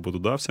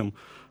роботодавцям.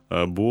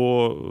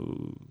 Бо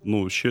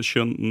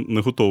ще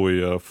не готовий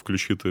я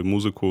включити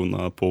музику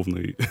на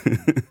повний...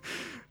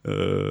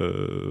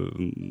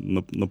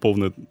 на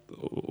повне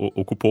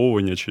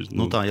окуповування.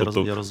 Я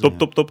розумію.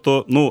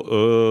 Тобто,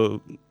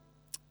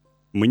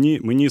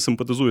 мені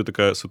симпатизує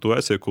така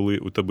ситуація, коли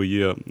у тебе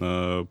є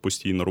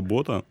постійна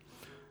робота,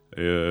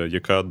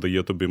 яка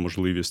дає тобі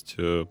можливість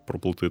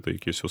проплатити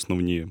якісь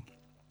основні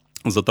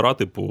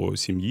затрати по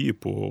сім'ї,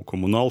 по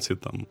комуналці,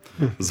 там,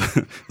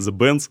 за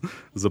бенз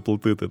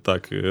заплатити.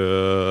 Так.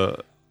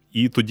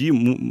 І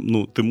тоді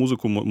ти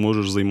музику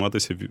можеш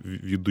займатися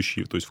від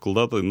душі, тобто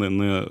вкладати,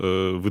 не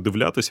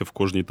видивлятися в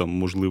кожній там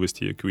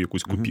можливості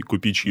якусь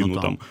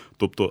копійчину. Там.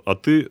 Тобто, а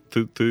ти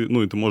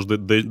можеш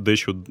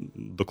дещо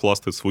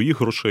докласти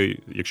своїх грошей,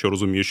 якщо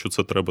розумієш, що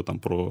це треба там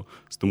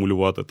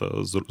простимулювати та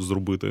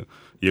зробити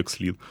як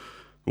слід.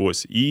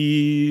 Ось.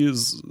 І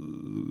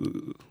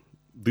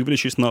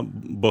дивлячись на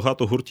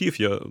багато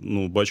гуртів, я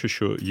бачу,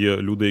 що є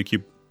люди, які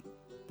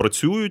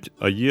працюють,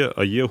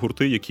 а є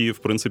гурти, які, в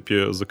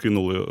принципі,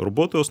 закинули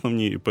роботи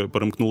основні і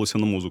перемкнулися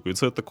на музику. І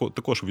це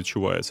також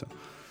відчувається.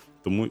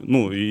 Тому,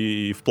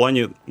 і в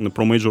плані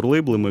про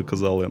мейджор-лейбли ми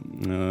казали,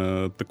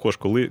 також,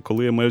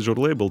 коли є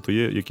мейджор-лейбл, то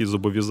є якісь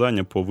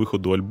зобов'язання по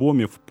виходу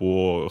альбомів,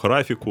 по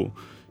графіку,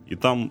 і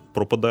там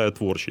пропадає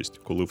творчість,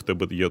 коли в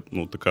тебе є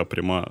така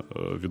пряма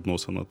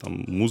відносина,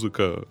 там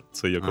музика –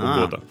 це як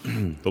робота.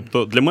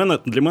 Тобто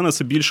для мене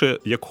це більше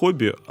як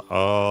хобі,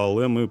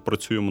 але ми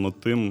працюємо над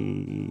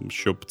тим,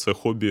 щоб це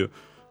хобі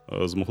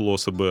змогло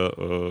себе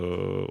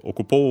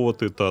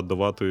окуповувати та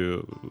давати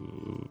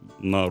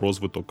на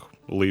розвиток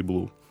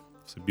лейблу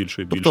все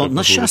більше і більше. Тобто,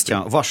 на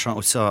щастя, ваша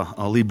оця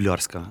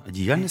лейблярська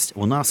діяльність,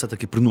 вона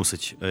все-таки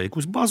приносить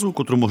якусь базу,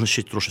 яку можна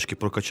ще трошечки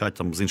прокачати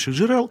там з інших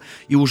джерел,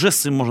 і вже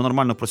з цим можна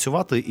нормально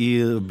працювати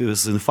і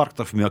без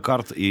інфарктів,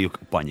 міокард і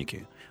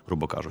паніки,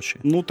 грубо кажучи.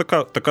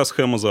 Така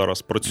схема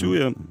зараз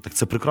працює. Так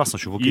це прекрасно,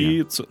 чуваки.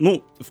 І це,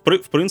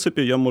 в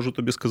принципі, я можу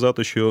тобі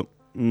сказати, що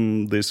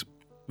десь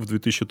в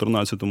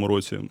 2013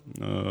 році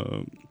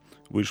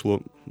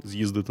вийшло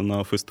з'їздити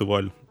на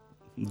фестиваль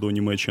до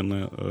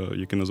Німеччини,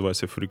 який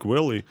називається Freak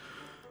Valley.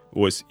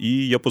 Ось,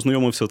 і я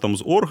познайомився там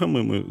з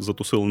оргами, ми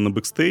затусили на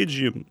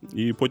бекстейджі,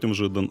 і потім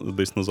вже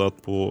десь назад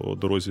по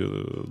дорозі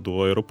до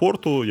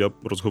аеропорту я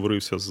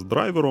розговорився з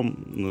драйвером,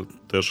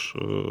 теж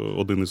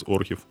один із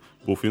оргів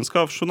був. Він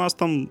сказав, що нас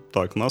там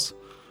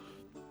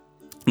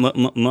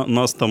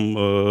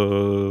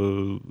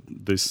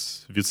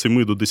десь від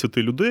 7 до 10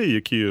 людей,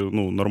 які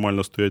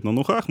нормально стоять на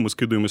ногах, ми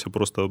скидуємося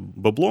просто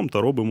баблом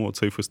та робимо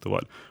цей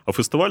фестиваль. А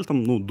фестиваль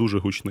там дуже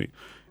гучний.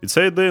 І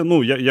ця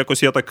ідея,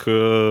 якось я так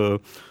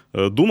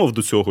думав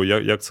до цього,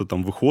 як це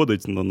там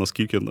виходить,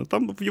 наскільки...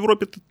 Там в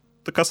Європі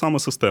така сама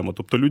система.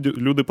 Тобто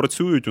люди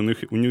працюють,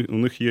 у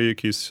них є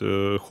якісь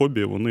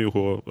хобі, вони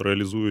його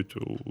реалізують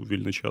у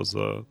вільний час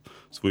за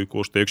свої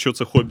кошти. Якщо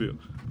це хобі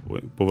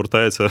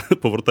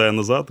повертає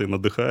назад і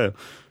надихає,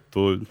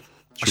 то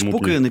аж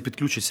поки не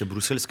підключиться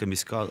Брюссельська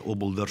міська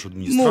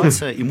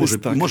облдержадміністрація і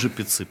може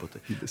підсипати.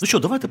 Ну що,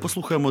 давайте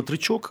послухаємо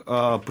тричок.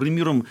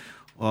 Приміром,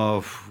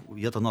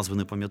 я та назви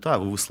не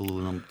пам'ятаю, ви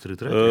вислали нам 3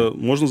 треки.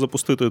 Можна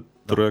запустити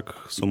трек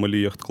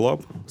 «Сомалі Яхт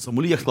Клаб».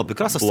 «Сомалі Яхт Клаб».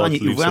 Якраз останній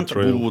івент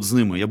був от з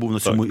ними. Я був на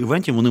цьому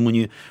івенті,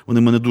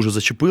 вони мене дуже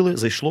зачепили,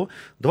 зайшло.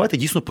 Давайте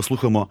дійсно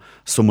послухаємо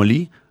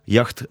 «Сомалі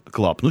Яхт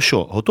Клаб». Ну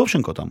що,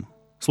 готовченко там?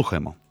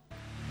 Слухаємо.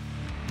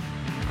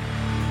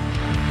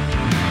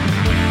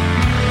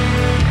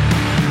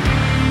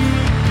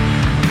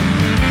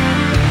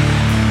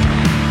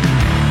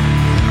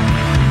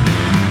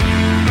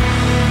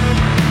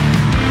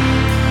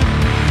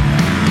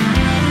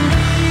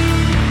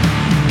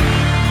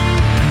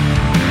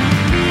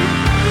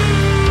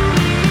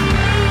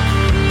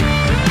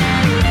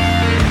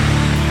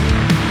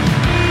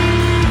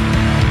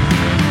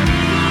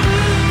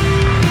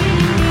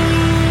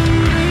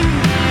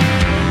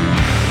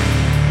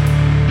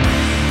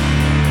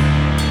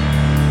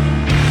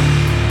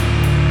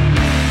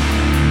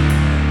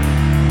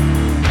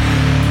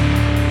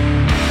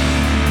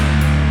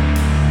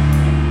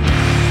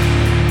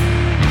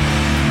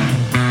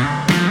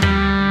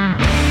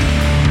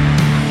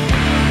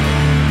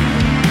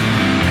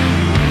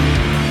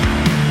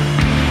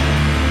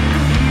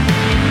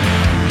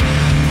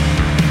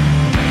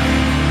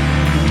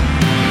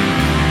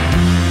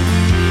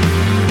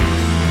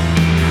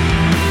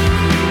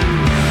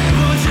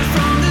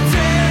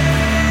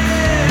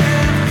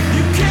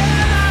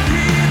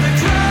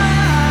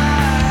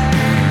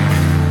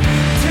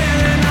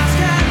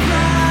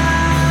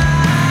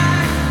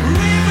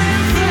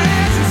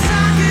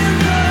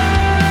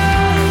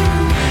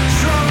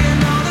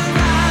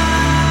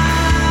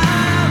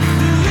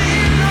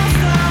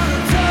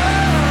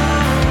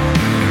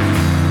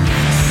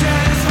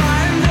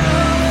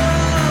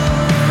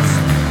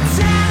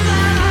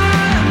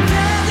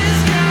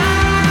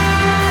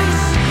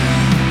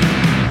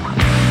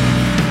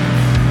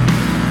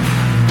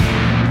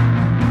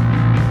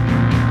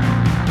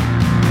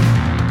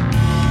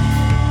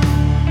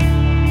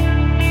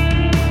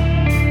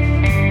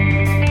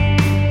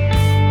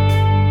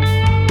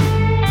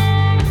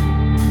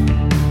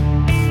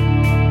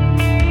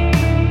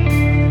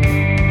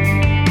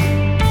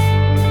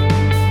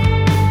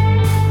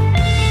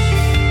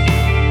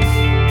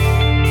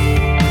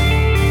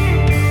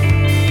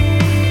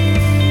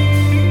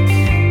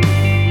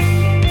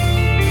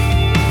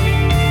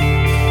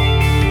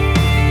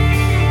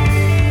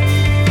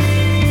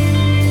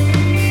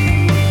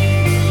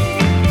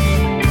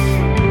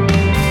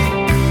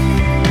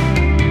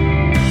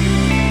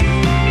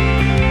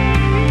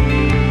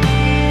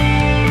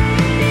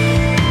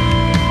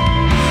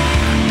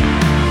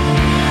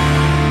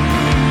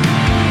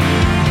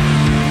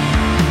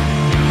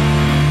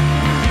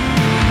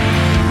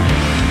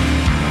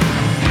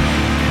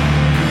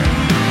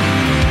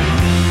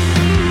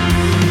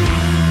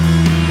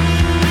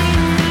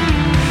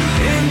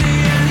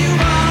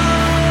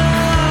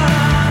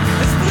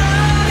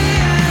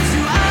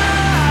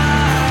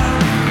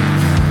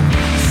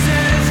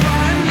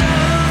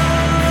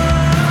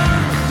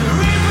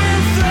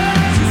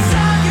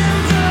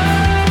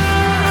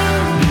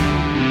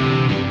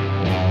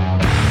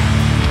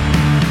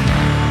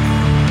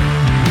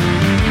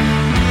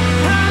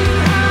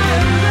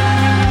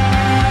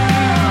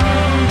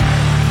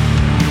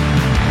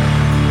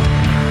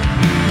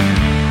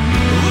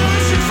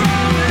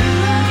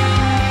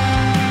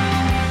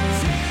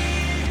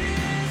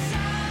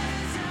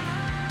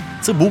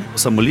 Це був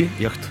Сомалі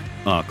Яхт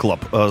Клаб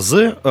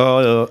з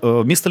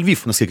міста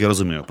Львів, наскільки я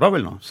розумію,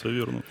 правильно? Все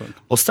вірно, так.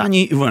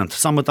 Останній івент.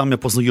 Саме там я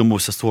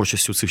познайомився з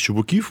творчістю цих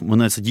чуваків.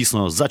 Мене це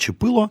дійсно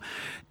зачепило.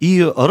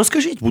 І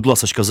розкажіть, будь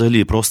ласка,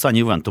 взагалі про останній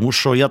івент. Тому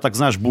що я так,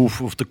 знаєш,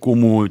 був в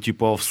такому,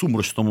 типу, в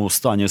сумрачному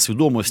стані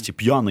свідомості,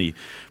 п'яний.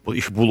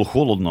 Їх було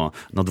холодно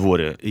на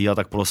дворі. І я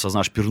так просто,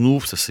 знаєш, пірнув,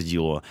 все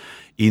сиділо.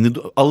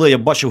 Але я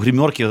бачив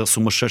гримерки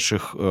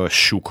сумасшедших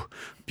щук.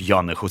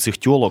 П'яних, оцих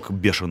тьолок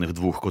бешених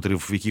двох, котрі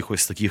в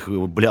якихось таких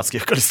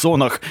блядських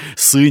кальсонах,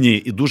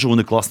 сині, і дуже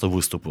вони класно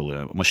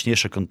виступили.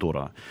 Мощніша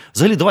контора.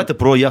 Взагалі, давайте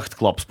про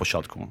Яхт-клаб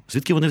спочатку.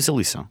 Звідки вони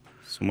взялися?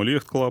 Сомалі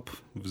Яхт Клаб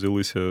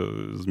взялися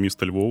з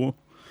міста Львова.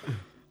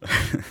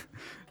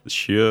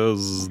 Ще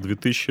з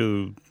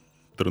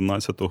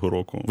 2013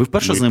 року. Ви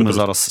вперше з ними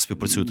зараз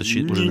співпрацюєте?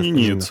 Чи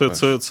Ні.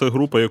 Це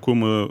група, яку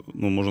ми,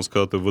 можна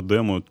сказати,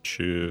 ведемо,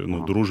 чи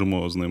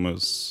дружимо з ними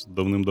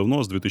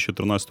давним-давно, з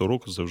 2013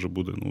 року, це вже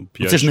буде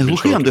 5-6 Це ж не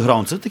глухий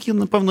андеграунд, це такі,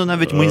 напевно,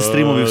 навіть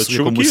мейнстрімові в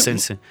якомусь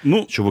сенсі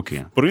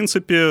чуваки. В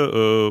принципі,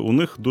 у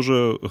них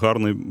дуже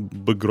гарний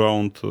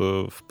бекграунд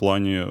в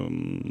плані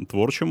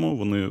творчому.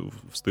 Вони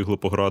встигли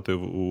пограти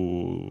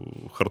у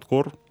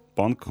хардкор,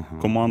 панк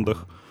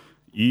командах.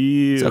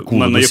 І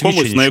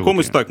на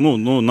якомусь так,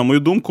 на мою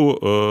думку,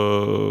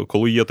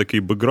 коли є такий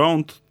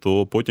бекграунд,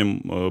 то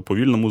потім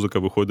повільна музика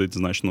виходить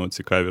значно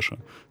цікавіше,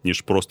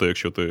 ніж просто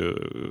якщо ти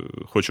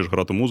хочеш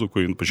грати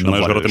музику і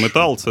починаєш грати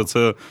метал,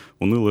 це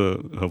униле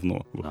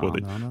говно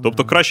виходить.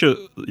 Тобто краще,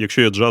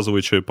 якщо є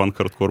джазовий чи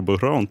панк-хардкор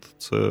бекграунд,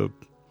 це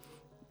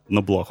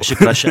на благо.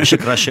 Ще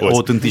краще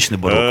аутентичне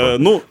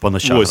бароко по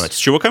ночам грати. З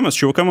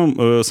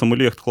чуваками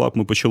Сомалі Яхт Клаб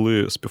ми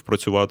почали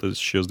співпрацювати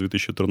ще з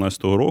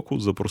 2013 року,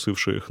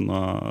 запросивши їх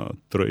на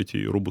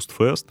 3-й Robust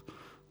Fest.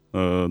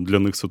 Для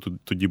них це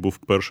тоді був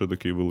перший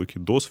такий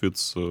великий досвід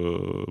з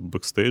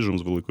бекстейджем,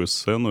 з великою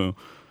сценою.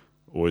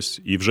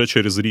 Ось. І вже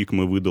через рік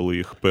ми видали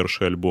їх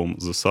перший альбом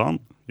The Sun,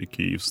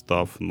 який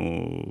став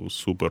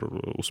супер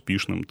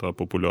успішним та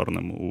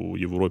популярним у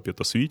Європі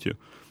та світі.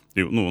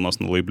 І, у нас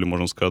на лейблі,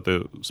 можна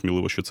сказати,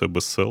 сміливо, що це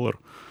бестселер.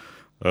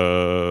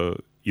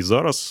 І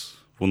зараз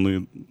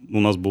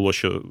у нас було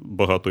ще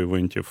багато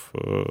івентів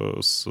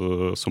з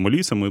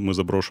сомалійцями. Ми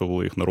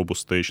запрошували їх на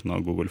Robust Stage, на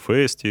Google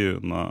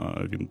Fest, на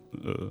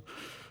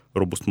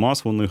Robust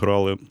Mass вони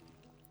грали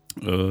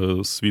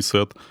свій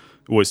сет.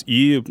 Ось,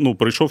 і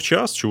прийшов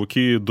час,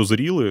 чуваки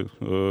дозріли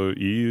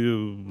і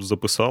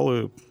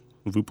записали,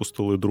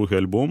 випустили другий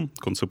альбом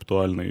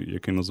концептуальний,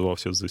 який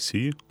називався The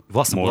Sea.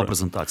 Власне, була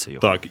презентація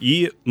його. Так,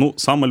 і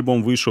сам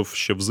альбом вийшов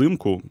ще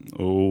взимку,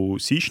 у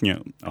січні,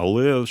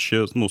 але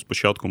ще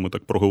спочатку ми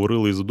так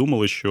проговорили і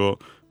задумали, що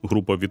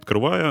група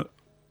відкриває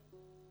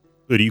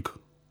рік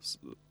з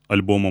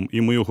альбомом,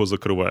 і ми його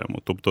закриваємо.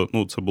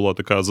 Тобто, це була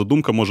така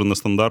задумка, може,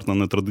 нестандартна,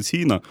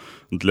 нетрадиційна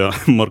для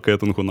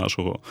маркетингу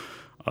нашого.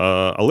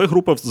 Але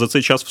група за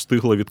цей час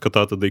встигла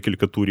відкатати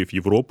декілька турів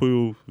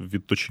Європою,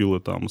 відточили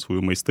там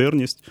свою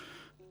майстерність,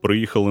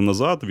 приїхали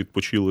назад,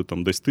 відпочили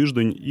там десь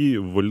тиждень і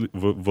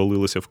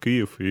валилися в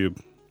Київ і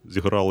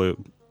зіграли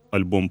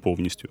альбом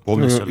повністю.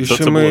 І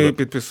ще ми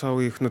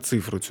підписали їх на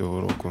цифру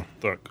цього року.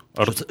 Так.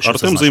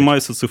 Артем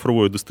займається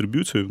цифровою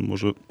дистриб'юцією,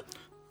 може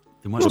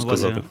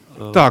розказати.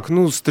 Так,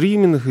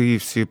 стрімінги і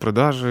всі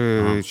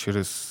продажі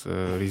через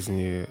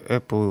різні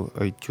Apple,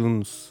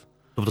 iTunes.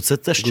 Тобто це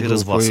теж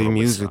через вас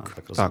робиться?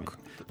 Так.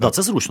 Так,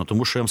 це зручно,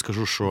 тому що я вам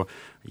скажу, що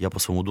я по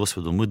своєму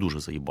досвіду, ми дуже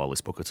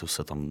заїбались, поки це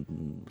все там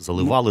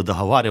заливали,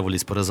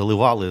 договарювались,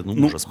 перезаливали.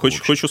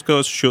 Хочу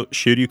сказати, що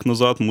ще рік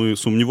назад ми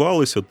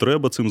сумнівалися,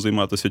 треба цим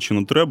займатися чи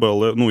не треба,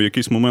 але в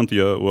якийсь момент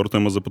я у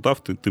Артема запитав,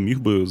 ти міг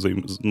би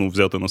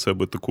взяти на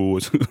себе таку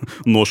ось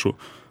ношу?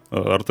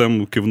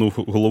 Артем кивнув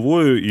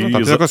головою.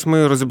 І якось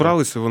ми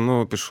розібралися,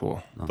 воно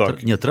пішло.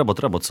 Так. Ні,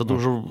 треба, це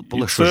дуже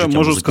полегшує життя. Це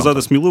можу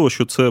сказати сміливо,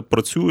 що це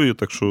працює,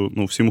 так що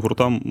всім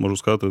гуртам, можу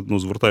сказати,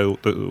 звертаю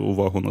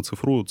увагу на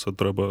цифру, це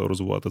треба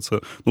розвивати. Це,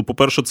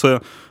 по-перше, це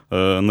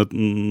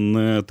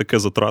не таке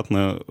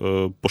затратне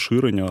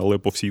поширення, але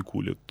по всій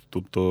кулі.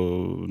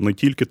 Тобто не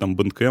тільки там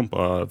Bandcamp,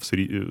 а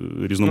всі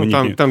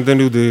різноманітні. Там, де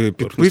люди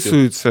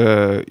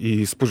підписуються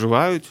і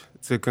споживають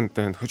цей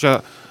контент.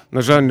 Хоча,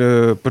 на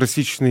жаль,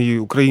 пересічний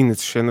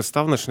українець ще не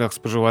став на шлях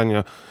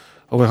споживання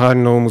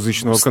легального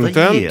музичного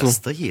контенту.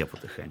 Стає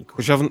потихеньку.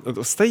 Хоча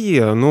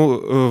стає,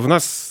 в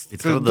нас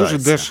це дуже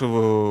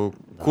дешево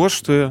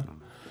коштує.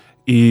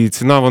 І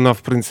ціна, вона,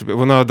 в принципі,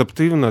 вона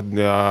адаптивна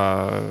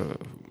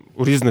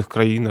у різних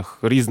країнах,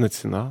 різна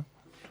ціна.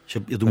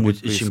 Я думаю,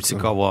 чим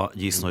цікаво,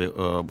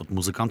 дійсно,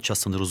 музикант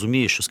часто не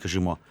розуміє, що,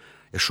 скажімо,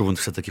 якщо він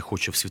все-таки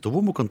хоче в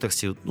світовому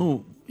контексті,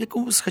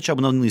 якомусь хоча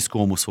б на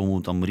низькому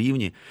своєму там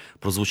рівні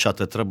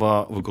прозвучати,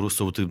 треба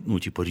використовувати,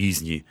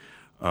 різні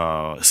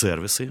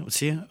сервіси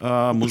оці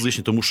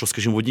музичні, тому що,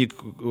 скажімо, в одній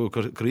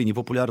країні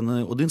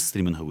популярний один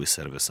стрімінговий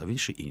сервіс, а в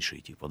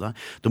інший. Типу, да?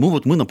 Тому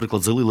от ми,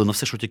 наприклад, залили на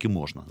все, що тільки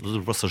можна. Це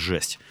просто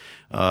жесть.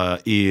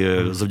 І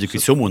завдяки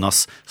цьому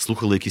нас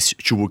слухали якісь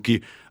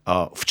чуваки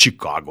в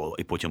Чикаго,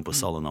 і потім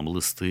писали нам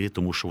листи,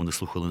 тому що вони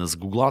слухали не з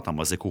Гугла,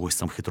 а з якогось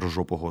там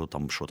хитрожопого,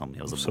 що там,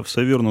 я забув.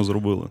 Все вірно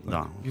зробили.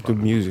 Да.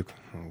 YouTube Music.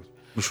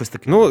 Щось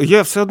таке. Ну,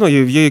 є все одно,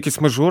 є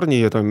якісь мажорні,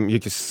 є там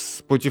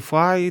якісь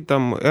Spotify,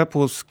 там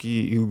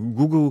Apple'ські і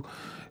Google,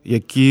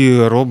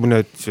 які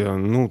роблять,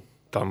 ну,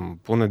 там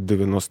понад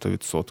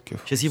 90%.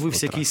 Ще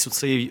з'явився якийсь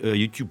оцей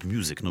YouTube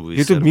Music, новий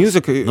YouTube сервіс.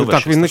 Music,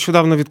 так, він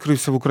нещодавно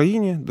відкрився в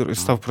Україні,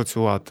 став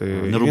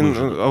працювати.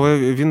 Але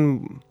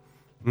він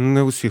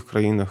не у всіх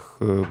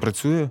країнах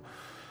працює.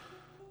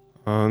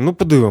 Ну,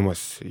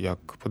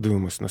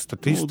 подивимось на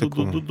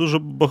статистику. Дуже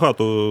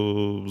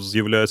багато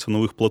з'являється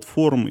нових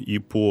платформ і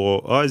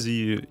по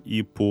Азії,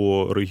 і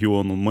по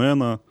регіону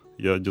MENA.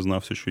 Я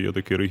дізнався, що є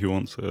такий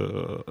регіон, це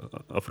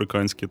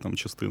африканська там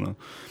частина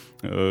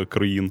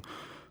країн.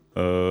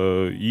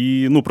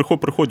 І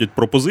приходять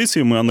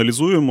пропозиції, ми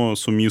аналізуємо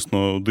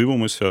сумісно,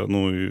 дивимося.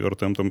 Ну і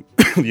Артем там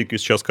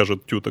якийсь час каже,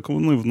 так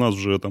вони в нас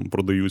вже там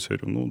продаються. Я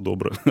говорю, ну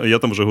добре. А я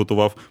там вже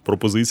готував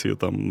пропозиції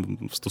там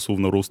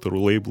стосовно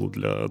ростеру лейблу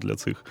для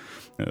цих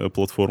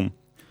платформ.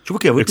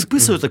 Чуваки, а ви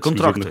підписуєте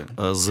контракти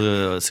з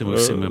цими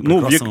всіми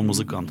прекрасними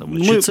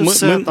музикантами? Чи це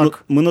все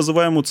так? Ми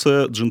називаємо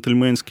це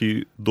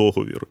джентльменський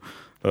договір.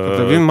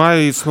 Тобто він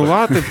має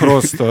існувати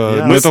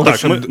просто для того,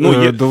 щоб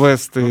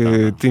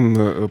довести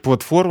тим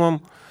платформам,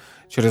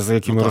 через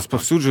які ми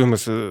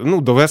розповсюджуємося,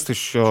 довести,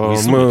 що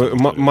ми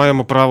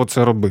маємо право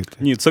це робити.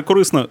 Ні, це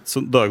корисно.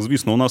 Так,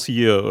 звісно, у нас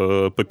є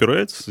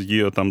папірець,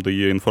 є там, де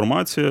є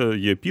інформація,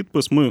 є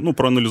підпис. Ми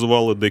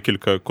проаналізували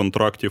декілька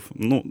контрактів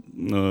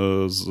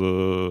з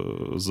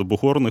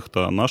забугорних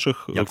та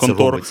наших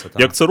контор.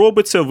 Як це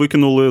робиться,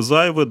 викинули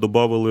зайве,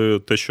 додали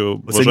те, що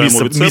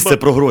вважаємо від себе. Місце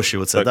про гроші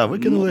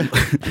викинули.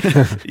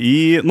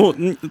 І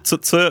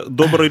це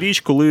добра річ,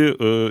 коли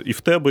і в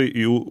тебе,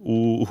 і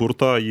у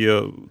гурта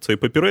є цей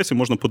папірець,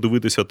 можна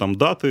подивитися там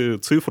дати,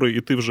 цифри,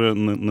 і ти вже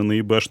не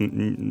наїбеш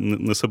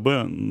не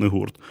себе, не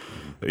гурт.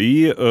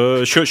 І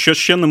що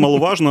ще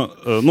немаловажно,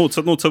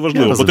 це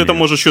важливо, бо ти там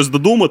можеш щось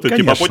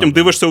додумати, а потім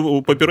дивишся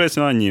у папірець,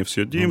 ні,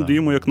 все,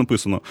 діємо, як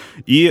написано.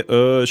 І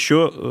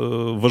що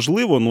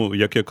важливо,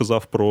 як я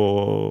казав про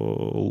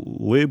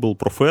лейбл,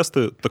 про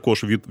фести,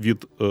 також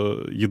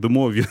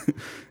їдемо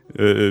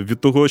від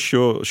того,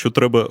 що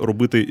треба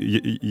робити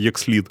як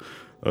слід.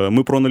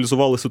 Ми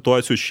проаналізували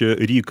ситуацію ще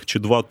рік чи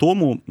два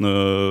тому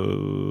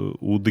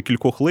у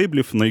декількох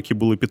лейблів, на які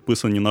були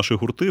підписані наші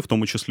гурти, в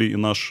тому числі і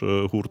наш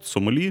гурт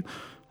 «Сомалі».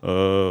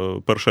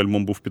 Перший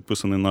альбом був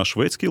підписаний на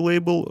шведський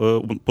лейбл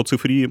по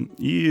цифрі,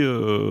 і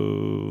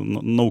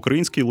на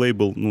український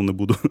лейбл, не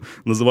буду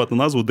називати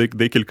назву,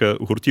 декілька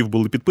гуртів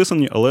були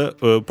підписані, але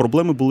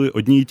проблеми були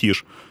одні і ті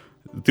ж.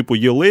 Типу,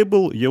 є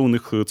лейбл, є у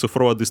них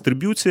цифрова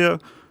дистриб'юція,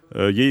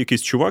 є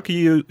якийсь чувак,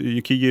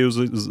 який її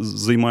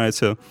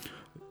займається,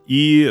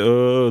 і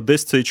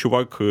десь цей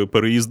чувак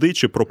переїздить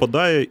чи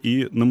пропадає,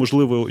 і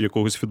неможливо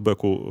якогось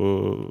фідбеку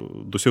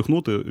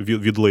досягнути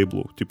від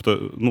лейблу.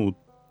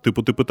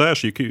 Типу, ти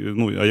питаєш,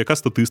 а яка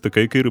статистика,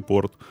 який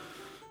репорт?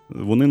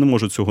 Вони не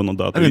можуть цього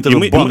надати. А він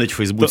тебе банить в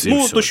Фейсбуці.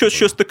 То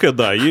щось таке,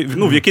 да. І,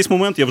 в якийсь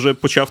момент я вже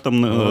почав там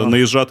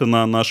наїжджати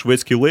на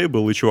шведський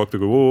лейбл, і чувак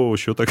такий,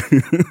 що так?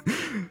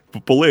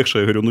 Полегше.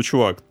 Я говорю,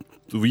 чувак,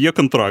 є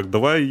контракт,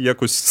 давай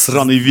якось...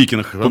 Сраний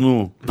вікінг,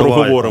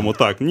 проговоримо.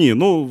 Так, ні,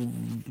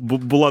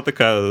 була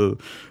така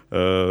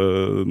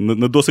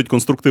не досить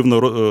конструктивна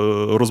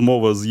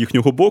розмова з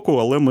їхнього боку,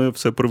 але ми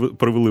все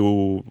привели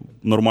у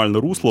нормальне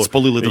русло.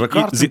 Спалили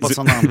дракар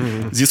пацанам.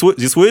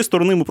 Зі своєї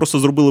сторони ми просто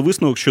зробили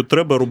висновок, що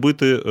треба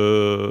робити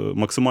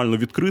максимально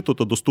відкрито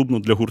та доступно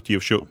для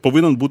гуртів, що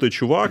повинен бути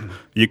чувак,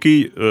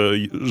 який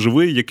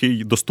живий,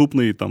 який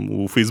доступний там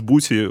у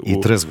Фейсбуці. І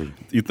трезвий.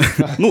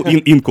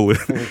 Інколи.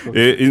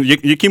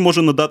 Який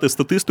може надати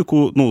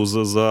статистику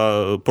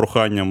за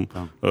проханням.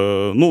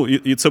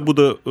 І це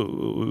буде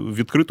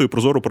відкрито і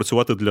прозоро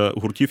працювати для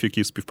гуртів,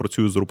 які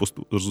співпрацюють з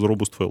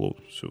Robust Fellow.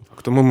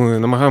 Тому ми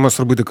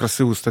намагаємося робити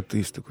красиву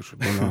статистику, щоб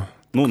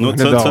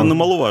вона це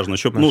немаловажно,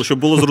 щоб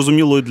було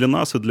зрозуміло і для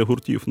нас, і для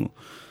гуртів.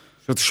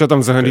 Що там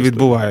взагалі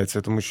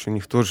відбувається, тому що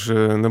ніхто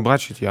ж не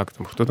бачить, як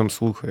там, хто там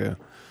слухає.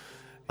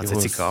 А це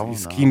цікаво.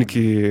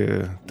 Скільки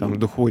там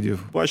доходів.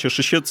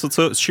 Бачиш,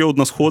 це ще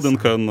одна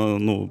сходинка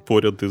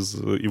поряд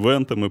із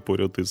івентами,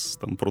 поряд із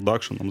там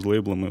продакшеном, з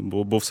лейблами,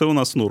 бо все у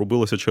нас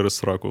робилося через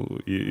сраку.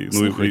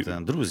 Слухайте,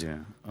 друзі,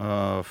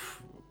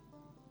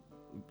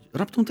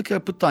 Раптом таке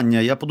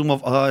питання. Я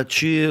подумав, а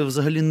чи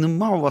взагалі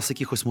нема у вас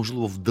якихось,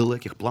 можливо, в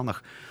далеких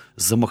планах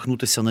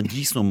замахнутися на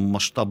дійсно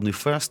масштабний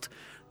фест?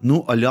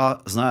 Ну, а-ля,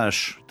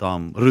 знаєш,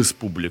 там,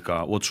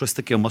 Республіка. От щось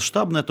таке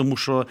масштабне, тому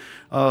що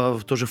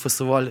той же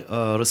фестиваль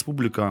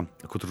Республіка,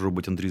 який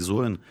робить Андрій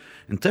Зоїн,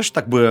 він теж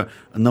так би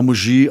на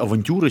межі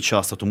авантюри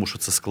часто, тому що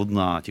це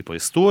складна типу,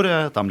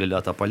 історія, там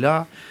ля-ля та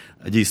поля.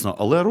 Дійсно,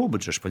 але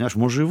робить же ж, поняєш,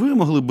 може і ви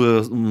могли б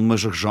в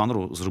межах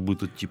жанру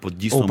зробити типу,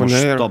 дійсно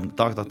масштабне.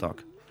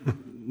 Так.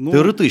 Ну,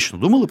 теоретично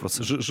думали про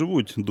це?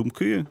 Живуть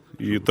думки,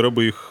 і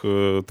треба їх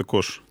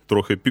також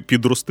трохи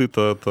підрости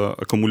та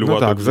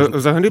акумулювати. Ну, так,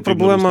 взагалі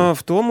проблема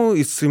в тому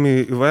із цими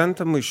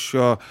івентами,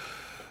 що,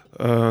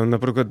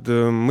 наприклад,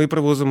 ми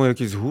привозимо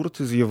якісь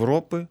гурти з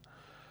Європи,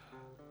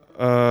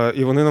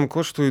 і вони нам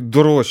коштують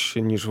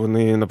дорожче, ніж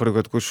вони,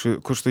 наприклад,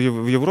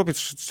 коштують в Європі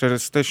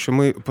через те, що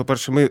ми,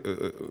 по-перше,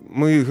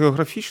 ми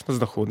географічно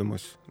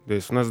знаходимося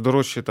десь. У нас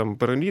дорожче там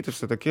переліти,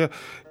 все таке.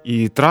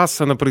 І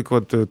траса,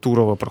 наприклад,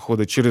 турова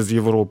проходить через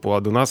Європу, а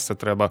до нас це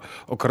треба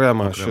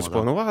окремо щось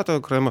планувати,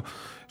 окремо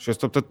щось.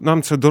 Тобто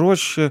нам це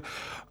дорожче,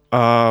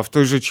 а в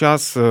той же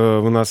час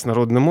у нас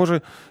народ не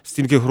може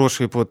стільки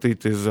грошей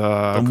платити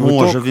за квиток.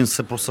 Може, він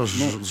це просто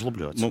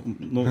злобляється.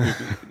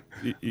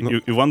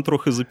 Іван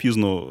трохи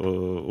запізно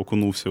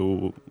окунувся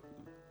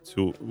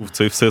в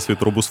цей всесвіт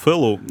Robust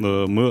Fellow.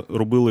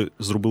 Ми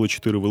зробили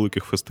 4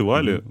 великих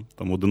фестивалі,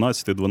 там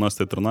 11,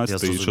 12,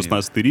 13 і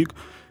 16 рік.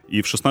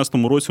 І в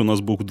 16-му році у нас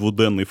був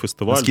 2-денний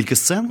фестиваль. Скільки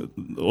сцен?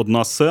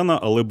 Одна сцена,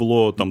 але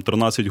було там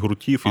 13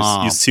 гуртів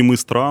із 7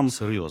 стран,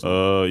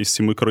 із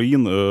 7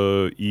 країн,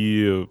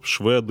 і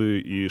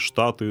шведи, і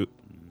Штати.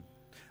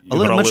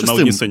 Але менше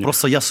з тим,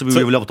 просто я собі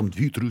уявляв там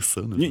 2-3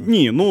 сцени.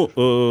 Ні,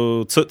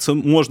 це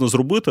можна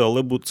зробити,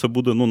 але це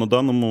буде, на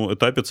даному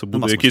етапі це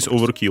буде якийсь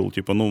оверкіл.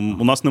 Типу,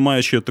 у нас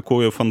немає ще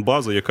такої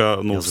фан-бази, яка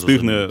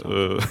встигне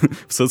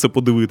все це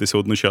подивитися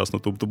одночасно.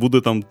 Тобто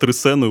буде там 3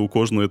 сцени, у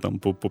кожної там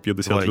по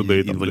 50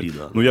 людей.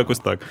 Там, якось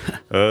так.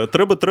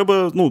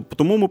 Треба,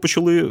 тому ми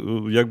почали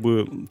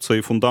якби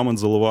цей фундамент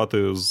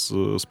заливати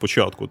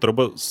спочатку.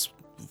 Треба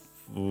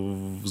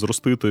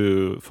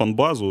зростити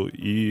фан-базу,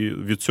 і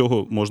від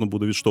цього можна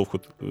буде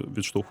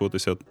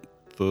відштовхуватися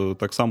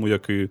так само,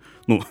 як і,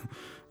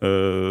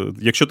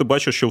 якщо ти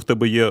бачиш, що в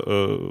тебе є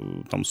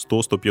там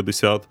 100,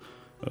 150,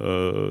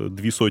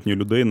 200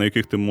 людей, на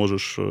яких ти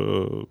можеш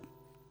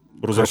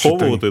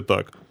розраховувати,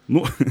 так.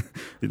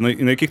 На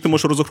яких ти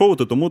можеш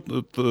розраховувати, тому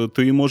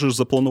ти можеш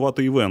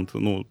запланувати івент,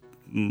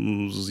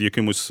 з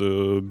якимось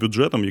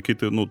бюджетом, який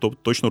ти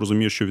точно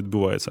розумієш, що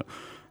відбувається.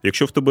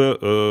 Якщо в тебе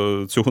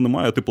цього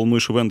немає, ти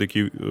плануєш івент,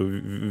 який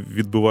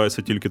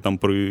відбувається тільки там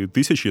при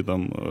 1000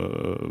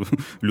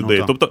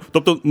 людей.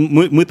 Тобто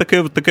ми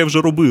таке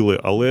вже робили,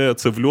 але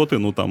це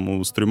вльоти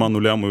з 3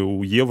 нулями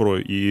у євро,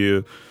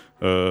 і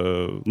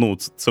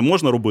це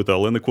можна робити,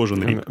 але не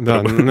кожен рік.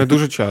 Да, не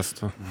дуже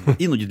часто.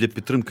 Іноді для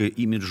підтримки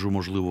іміджу,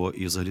 можливо,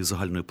 і взагалі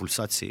загальної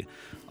пульсації,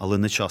 але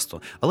не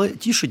часто. Але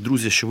тішить,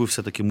 друзі, що ви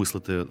все-таки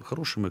мислите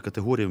хорошими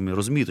категоріями,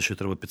 розумієте, що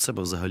треба під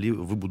себе взагалі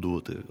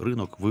вибудувати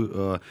ринок,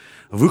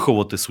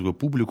 виховати свою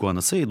публіку, а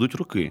на це йдуть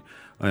роки.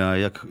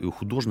 Як і у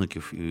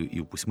художників, і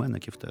у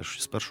письменників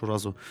теж. З першого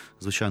разу,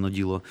 звичайно,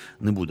 діло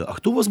не буде. А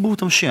хто у вас був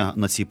там ще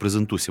на цій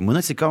презентусі?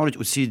 Мене цікавлять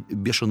оці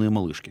бешені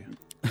малишки.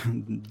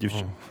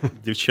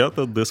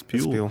 Дівчата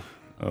Деспіл.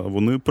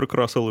 Вони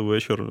прикрасили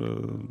вечір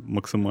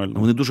максимально.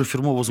 Вони дуже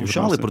фірмово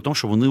звучали, при тому,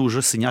 що вони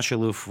вже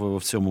синячили в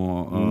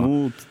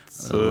цьому...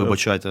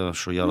 Вибачайте,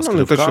 що я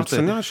розкрив карти. Не те, щоб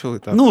синячили,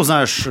 так.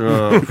 Знаєш,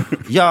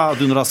 я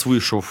один раз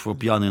вийшов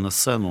п'яний на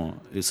сцену,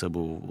 і це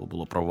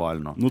було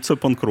провально. Це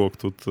панк-рок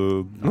тут.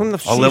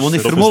 Але вони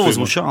фірмово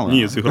звучали.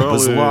 Ні,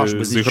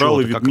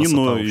 зіграли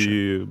відмінно,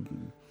 і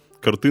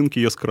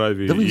картинки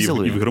яскраві,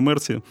 і в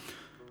гримерці.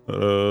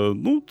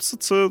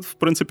 Це, в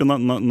принципі,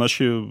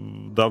 наші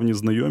давні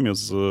знайомі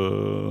з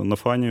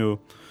Нафанією,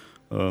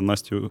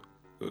 Настю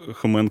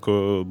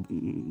Хоменко,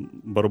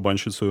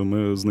 барабанщицею.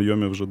 Ми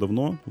знайомі вже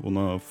давно,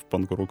 вона в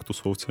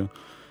панк-рок-тусовці.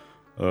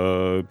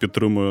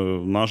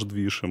 Підтримує наш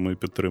двіж, ми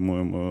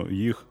підтримуємо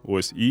їх.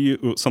 Ось. І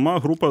сама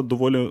група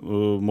доволі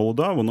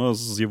молода, вона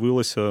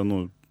з'явилася,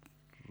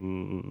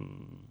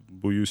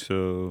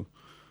 боюся...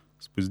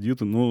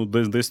 спиздіти.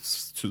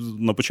 Десь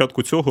на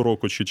початку цього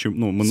року чи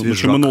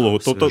минулого.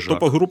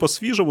 Тобто група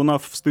свіжа, вона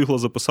встигла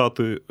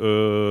записати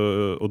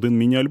один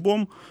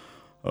міні-альбом,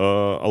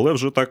 але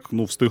вже так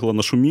встигла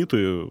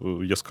нашуміти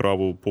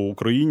яскраво по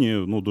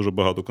Україні. Дуже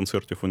багато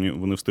концертів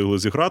вони встигли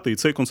зіграти, і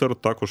цей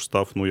концерт також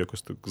став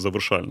якось так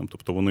завершальним.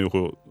 Тобто вони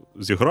його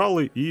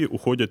зіграли і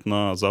уходять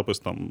на запис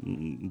там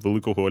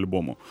великого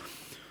альбому.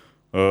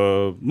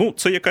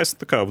 Це якась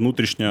така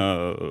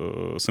внутрішня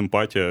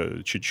симпатія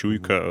чи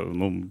чуйка.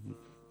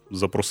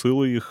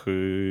 Запросили їх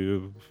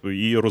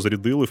і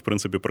розрядили, в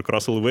принципі,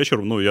 прикрасили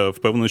вечір. Я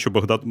впевнений, що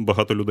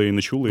багато людей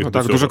не чули.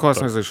 Так, дуже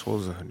класно зайшло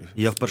взагалі.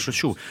 Я вперше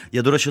чув.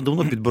 Я, до речі,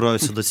 давно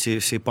підбираюся до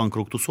цієї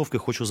панк-рок-тусовки.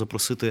 Хочу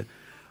запросити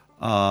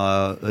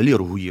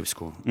Лєру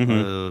Гуєвську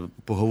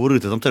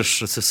поговорити. Там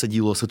теж це все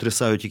діло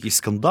сотрясають якісь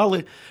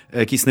скандали,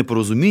 якісь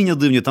непорозуміння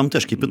дивні, там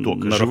теж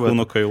кипяток. На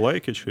рахунок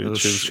Кайлайки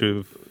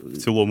чи в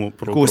цілому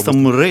про якогось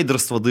там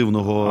рейдерства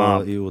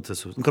дивного. І оце,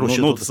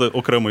 це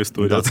окрема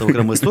історія. Да, це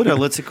окрема історія,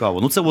 але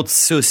цікаво. Це от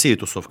з цієї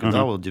тусовки,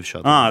 от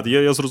дівчата.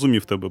 Я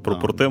зрозумів тебе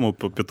про тему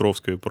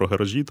Петровської, про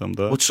гаражі. Там,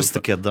 да? От щось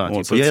таке,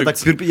 да.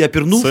 Я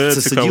пірнув, це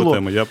цікава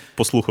тема, я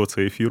послухав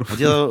цей ефір. От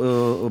я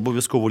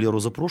обов'язково Лєру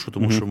запрошу,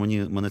 тому що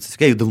мене це цікаво.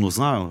 Я її давно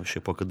знаю, ще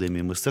по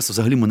Академії мистецтв.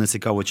 Взагалі мене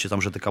цікаво, чи там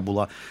вже така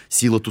була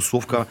ціла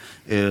тусовка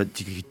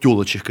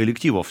тьолочих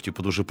колективів,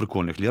 типу дуже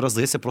прикольних. Лєра,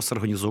 здається, просто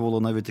організовувала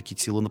навіть такі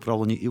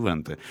ціленаправлені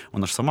івенти.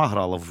 Вона ж сама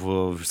грала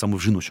саме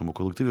в жіночому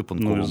колективі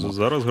панковому.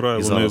 Зараз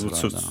грає. Вони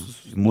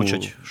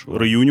мочать.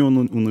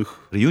 Реюніон у них.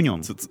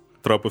 Реюніон?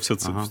 Трапився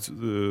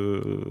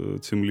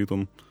цим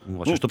літом.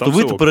 Тобто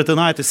ви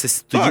перетинаєтеся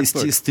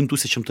з тим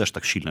тусячем теж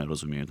так щільно, я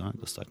розумію, так?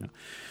 Достатньо.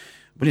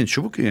 Блін,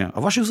 чуваки, а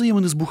ваші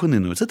взаємини з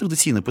буханиною? Це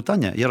традиційне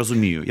питання, я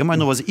розумію. Я маю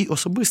на увазі і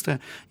особисте,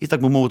 і,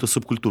 так би мовити,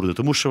 субкультурне.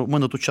 Тому що в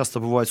мене тут часто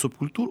бувають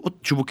субкультур. От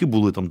чуваки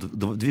були там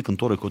дві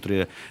контори,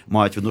 котрі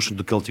мають відношення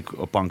до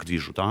Celtic Punk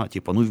двіжу.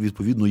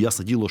 Відповідно,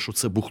 ясне діло, що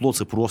це бухло,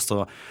 це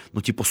просто,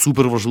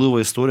 супер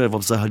важлива історія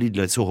взагалі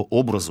для цього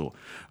образу,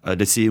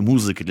 для цієї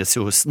музики, для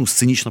цього,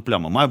 сценічна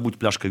пляма. Має бути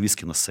пляшка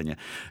віскі на сцені.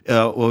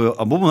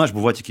 Або, знаєш,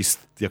 бувають якісь,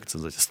 як це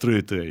називається,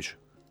 straight edge.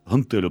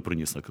 Гантелю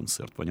приніс на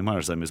концерт,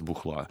 понімаєш, замість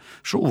бухла.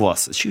 Що у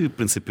вас? Чи, в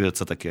принципі,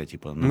 це таке,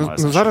 немає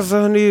значення? Зараз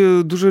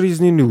взагалі дуже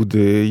різні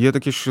люди. Є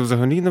такі, що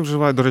взагалі не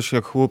вживають, до речі,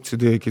 як хлопці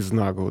деякі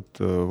знак,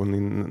 вони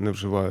не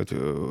вживають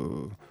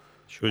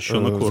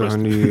що на користь.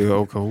 Взагалі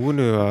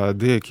алкоголю, а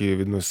деякі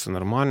відносяться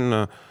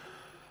нормально.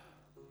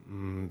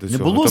 Не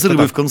було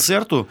зривів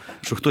концерту,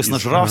 що хтось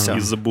нажрався,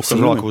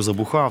 сиракою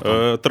забухав?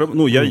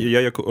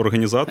 Я як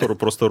організатор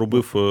просто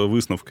робив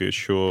висновки,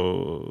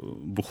 що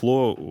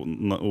бухло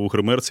у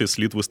гримерці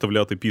слід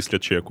виставляти після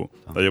чеку.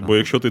 Бо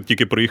якщо ти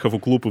тільки приїхав у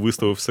клуб і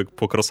виставив все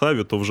по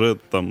красаві, то вже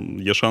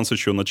там є шанси,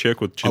 що на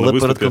чеку чи на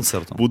виставці перед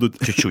концертом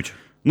будуть... чуть-чуть.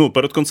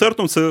 Перед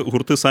концертом це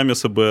гурти самі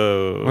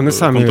себе вони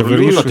самі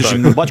контролюють. Ти ж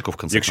не батько в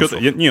концерті.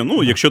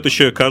 Якщо ти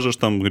ще кажеш,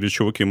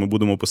 чуваки, ми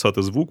будемо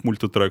писати звук,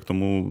 мультитрек,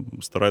 тому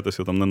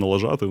старайтеся там не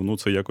налажати,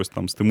 це якось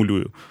там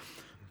стимулює.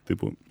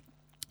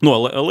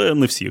 Але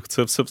не всіх.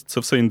 Це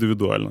все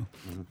індивідуально.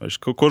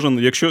 Кожен,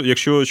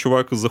 якщо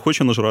чувак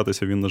захоче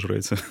нажратися, він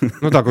нажреться.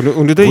 Так,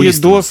 у людей є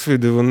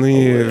досвід, і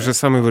вони вже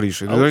самі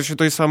вирішують. До речі,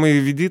 той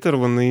самий Відітер,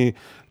 в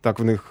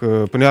них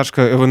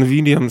пляшка Еван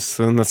Вільямс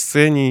на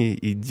сцені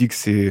і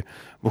Діксі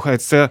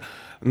бухають. Це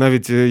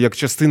навіть як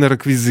частина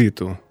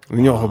реквізиту. У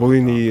нього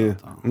волині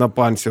на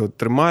панці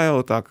тримає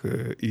отак,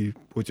 і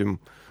потім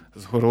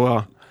з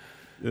горла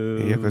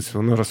якось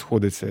воно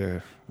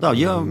розходиться. Так,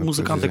 є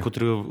музиканти,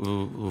 котрі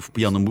в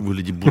п'яному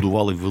вигляді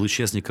будували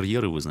величезні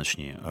кар'єри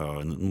визначні.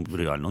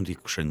 Реально, як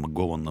Шейн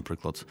МакГован,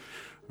 наприклад.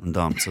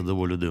 Да, це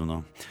доволі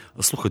дивно.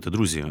 Слухайте,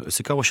 друзі,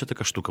 цікава ще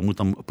така штука. Ми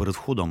там перед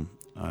входом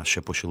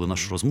ще почали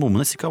нашу розмову.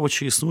 Мене цікаво,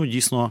 чи існують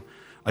дійсно,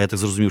 а я так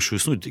зрозумів, що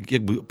існують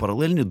якби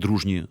паралельні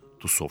дружні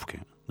тусовки,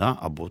 да?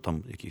 Або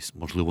там якісь,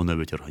 можливо,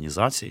 навіть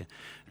організації,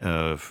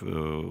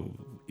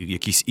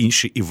 якісь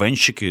інші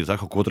івенщики,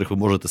 так, у котрих ви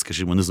можете,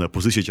 скажімо, не знаю,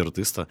 позичити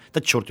артиста.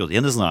 Та чорт,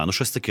 я не знаю,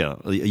 щось таке.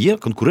 Є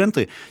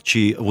конкуренти,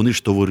 чи вони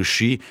ж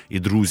товариші і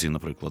друзі,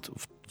 наприклад,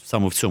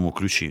 саме в цьому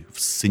ключі, в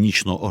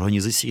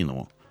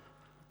сценічно-організаційному?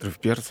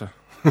 Тривперця.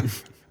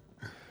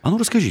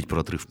 Розкажіть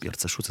про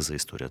Тривперця. Що це за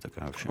історія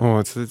така?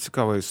 Це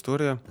цікава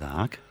історія.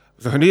 Так.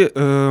 Взагалі,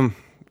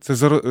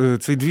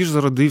 цей двіж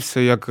зародився,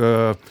 як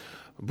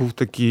був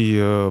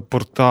такий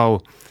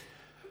портал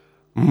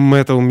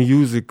Metal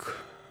Music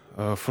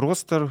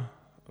Froster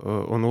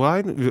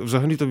онлайн.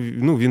 Взагалі-то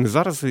він і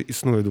зараз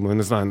існує, думаю,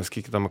 не знаю,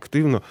 наскільки там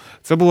активно.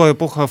 Це була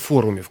епоха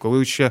форумів,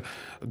 коли ще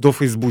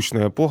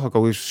дофейсбучна епоха,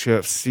 коли ще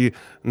всі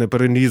не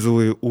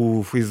перелізли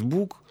у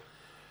Фейсбук.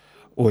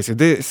 І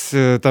десь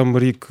там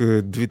рік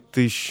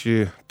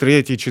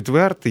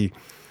 2003-2004,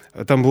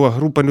 там була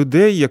група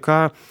людей,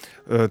 яка,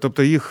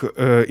 тобто їх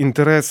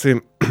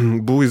інтереси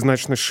були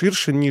значно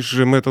ширше, ніж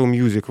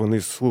Metal Music.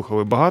 Вони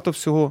слухали багато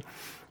всього.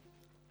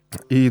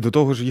 І до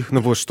того ж їх не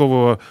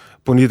влаштовувала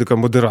політика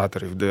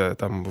модераторів, де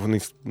там вони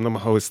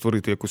намагалися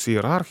створити якусь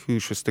ієрархію,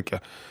 щось таке.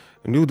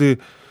 Люди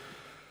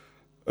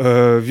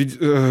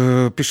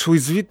пішли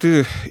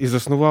звідти і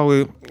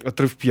заснували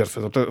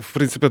Тривперця. Тобто, в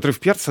принципі,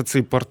 Тривперця,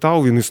 цей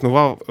портал, він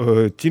існував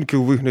тільки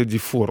у вигляді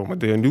форуму,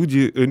 де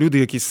люди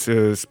якісь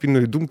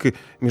спільної думки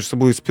між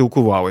собою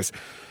спілкувались.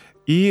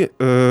 І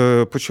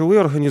почали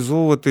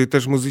організовувати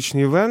теж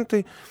музичні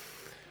івенти.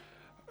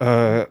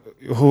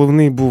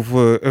 Головний був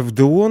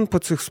ФДОН по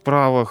цих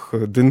справах,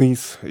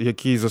 Денис,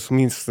 який за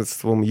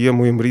сумісництвом є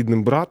моїм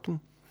рідним братом.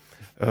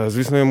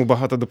 Звісно, йому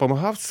багато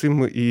допомагав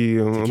цим, і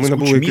ми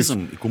набули якийсь,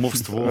 і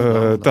кумовство.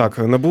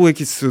 Набули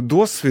якийсь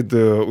досвід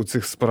у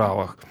цих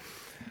справах.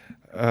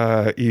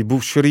 І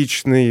був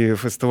щорічний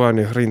фестиваль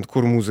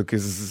грейндкор музики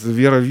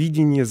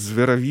 «Звіровідіння»,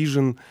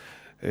 «Звіровіжн».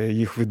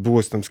 Їх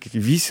відбулося там скільки?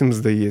 8,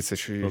 здається.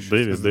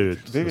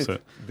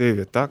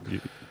 9, так.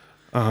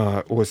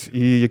 Ось.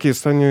 І який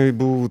останній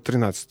був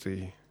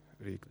 13-й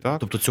рік, так?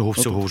 Тобто цього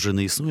всього вже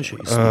не існує? Чи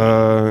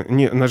існує?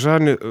 Ні, на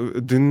жаль,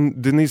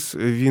 Денис,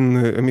 він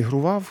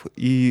емігрував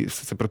і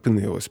все це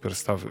припинилось,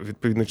 перестав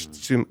відповідно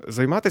цим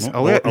займатися,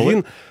 але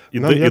він...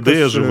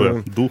 Ідея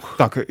живе, дух.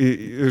 Так,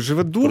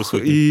 живе дух,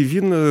 присутній. І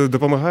він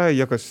допомагає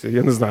якось,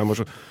 я не знаю,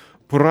 може,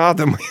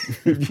 порадами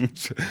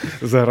більше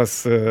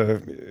зараз.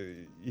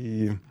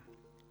 І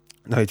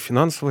навіть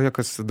фінансово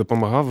якось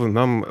допомагав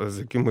нам з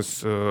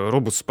якимось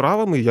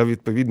робосправами. Я,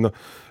 відповідно,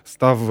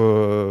 став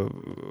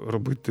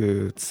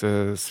робити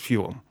це з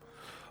Філом.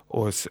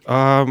 Ось.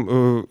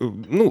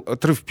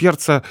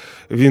 Тривп'єрца,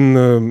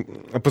 він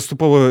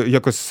поступово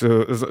якось,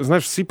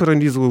 знаєш, всі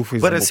перелізли у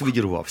Фейсбук. Перець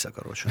відірвався,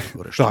 коротше.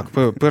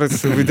 Так,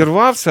 перець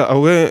відірвався,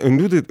 але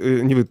люди,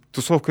 ніби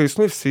тусовка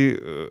існує, всі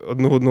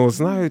одного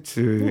знають.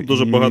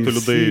 Дуже багато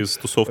людей з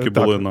тусовки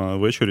були на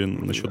вечорі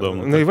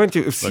нещодавно. На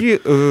івенті всі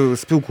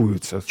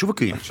спілкуються.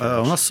 Чуваки, у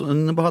нас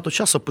небагато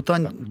часу,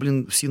 питань,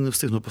 всі не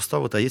встигну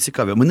поставити, а є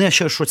цікаві. Мене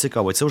ще що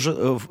цікаво, це вже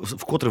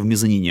вкотре в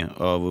мізаніні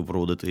ви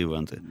проводите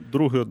івенти.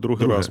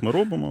 Другий раз ми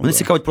робимо. Мене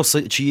цікавить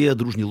просто, чи є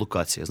дружні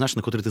локації, знаєш,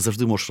 на котрі ти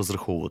завжди можеш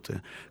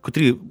розраховувати,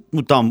 котрі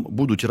там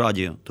будуть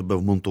раді тебе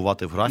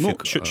вмонтувати в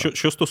графік.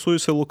 Що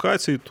стосується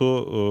локацій,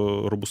 то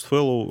Robust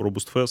Fellow,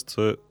 Robust Fest –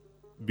 це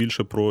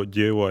більше про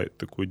DIY,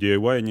 таку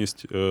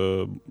DIY-ність.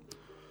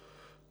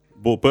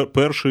 Бо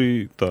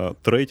перший та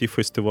третій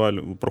фестиваль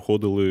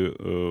проходили,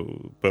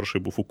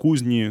 перший був у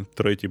Кузні,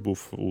 третій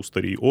був у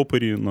Старій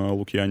Опері на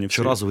Лук'янівці.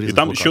 Щоразу в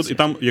різних локаціях. І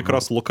там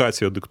якраз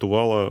локація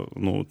диктувала,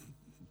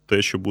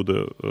 те, що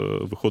буде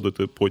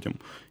виходити потім.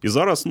 І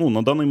зараз,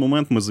 на даний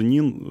момент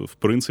мезонін, в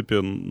принципі,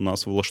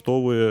 нас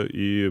влаштовує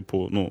і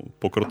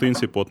по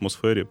картинці, по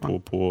атмосфері,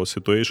 по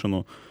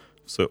ситуейшену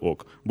все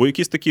ок. Бо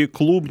якісь такі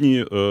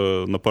клубні,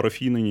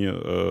 напарафінені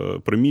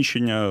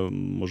приміщення,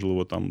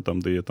 можливо, там,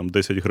 де є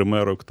 10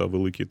 гримерок та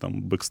великий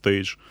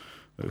бекстейдж,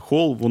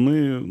 хол,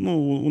 вони,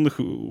 у них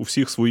у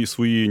всіх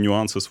свої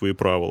нюанси, свої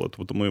правила.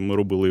 Тобто ми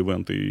робили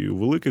івенти і у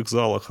великих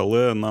залах,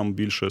 але нам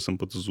більше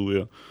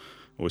симпатизує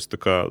ось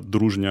така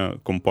дружня,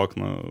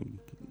 компактна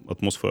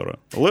атмосфера.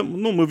 Але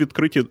ми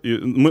відкриті,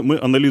 ми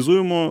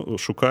аналізуємо,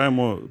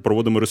 шукаємо,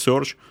 проводимо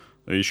ресерч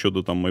і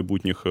щодо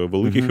майбутніх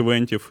великих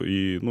івентів,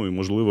 і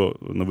можливо,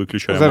 не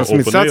виключаємо зараз open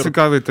місця air.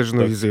 цікаві теж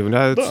нові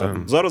з'являються.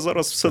 Да.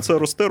 Зараз все це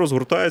росте,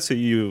 розгортається,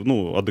 і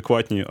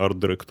адекватні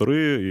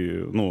арт-директори,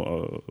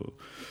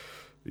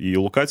 і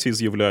локації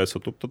з'являються,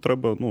 тобто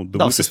треба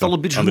дивитися. Все стало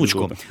більш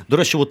гнучко. До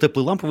речі,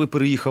 теплий ламповий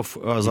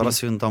переїхав,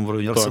 зараз він там в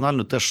районі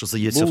Арсенальну, теж,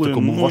 здається, в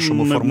такому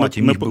вашому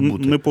форматі міг би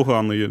бути.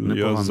 Непоганий,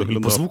 я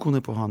заглядав. По звуку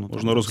непогано.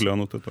 Можна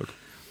розглянути, так.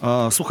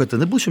 Слухайте,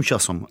 найближчим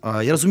часом,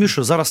 я розумію,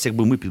 що зараз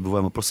ми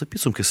підбиваємо просто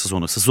підсумки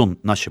сезону, сезон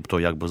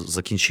начебто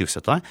закінчився,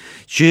 так?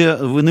 Чи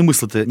ви не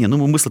мислите,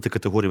 ви мислите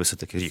категорії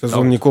все-таки рік?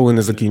 Сезон ніколи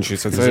не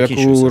закінчується, це як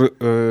у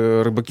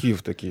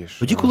рибаків такі.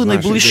 Тоді, коли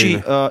найближчий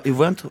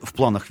івент в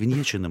планах, він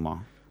є чи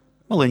нема?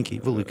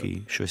 Маленький,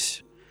 великий,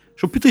 щось.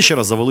 Щоб піти ще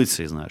раз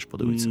завалитися і,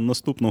 подивитися.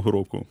 Наступного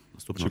року.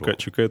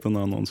 Чекайте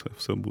на анонси,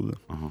 все буде.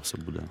 Ага, все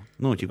буде.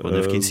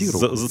 Не в кінці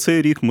року. За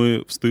цей рік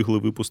ми встигли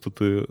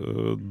випустити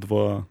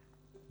 2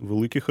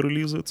 великих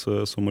релізи. Це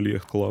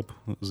Sommelier Club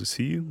The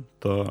Sea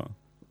та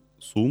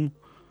Сум,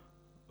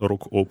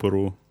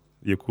 рок-оперу,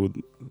 яку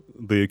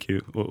деякі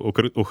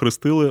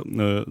охрестили,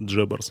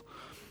 Джебарс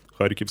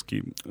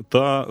харківський.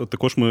 Та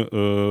також ми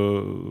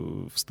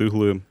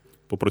встигли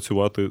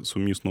попрацювати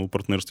сумісно у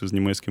партнерстві з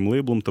німецьким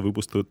лейблом та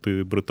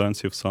випустити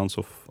британців Sons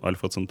of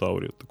Alpha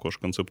Centauri, також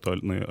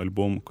концептуальний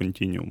альбом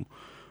Continuum.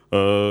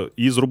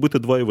 І зробити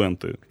 2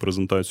 івенти –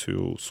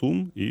 презентацію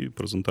Сум і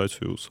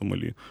презентацію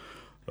Сомалі.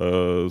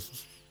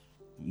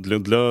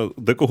 Для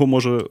декого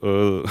може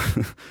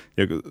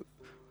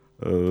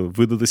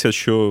видатися,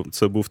 що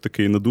це був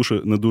такий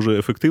не дуже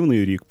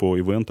ефективний рік по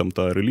івентам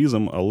та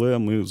релізам, але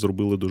ми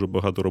зробили дуже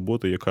багато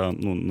роботи, яка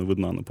не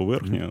видна на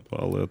поверхні,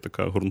 але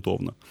така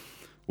ґрунтовна.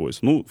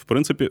 Ось, в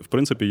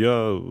принципі,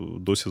 я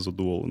досі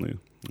задоволений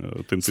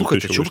тим.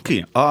 Слухайте,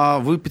 чуваки, а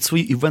ви під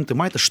свої івенти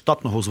маєте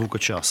штатного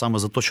звукача, саме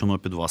заточеного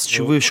під вас?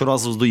 Чи ви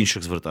щоразу до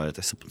інших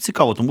звертаєтеся?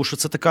 Цікаво, тому що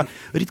це така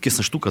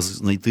рідкісна штука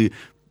знайти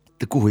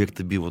такого, як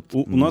тобі.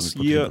 У нас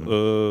є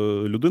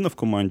людина в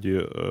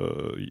команді,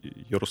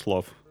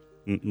 Ярослав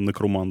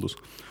Некромандус.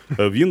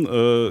 Він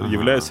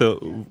являється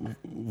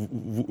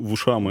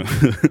вухами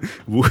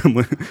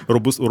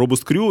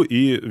Robust Crew,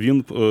 і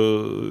він,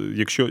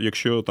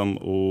 якщо там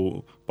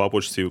у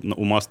папочці,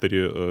 у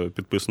мастері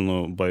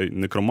підписано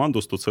by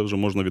Necromandus, то це вже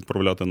можна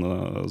відправляти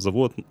на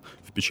завод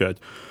в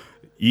печать.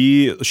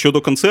 І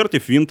щодо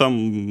концертів, він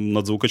там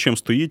над звукачем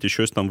стоїть і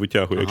щось там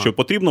витягує. Ага. Якщо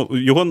потрібно,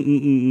 його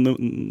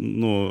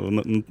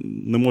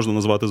не можна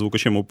назвати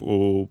звукачем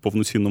у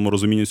повноцінному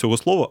розумінні цього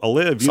слова,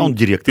 але він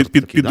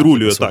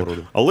підрулює. Так.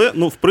 Але,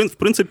 в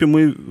принципі,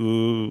 ми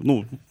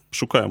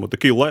шукаємо.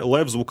 Такий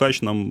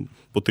лайв-звукач нам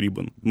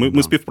потрібен.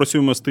 Ми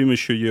співпрацюємо з тими,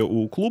 що є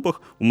у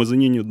клубах. У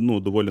Мезоніні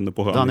доволі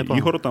непоганий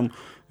Ігор там,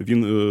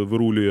 він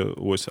вирулює.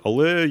 Ось.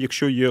 Але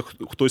якщо є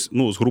хтось,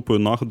 з групою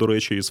НАГ, до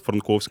речі, із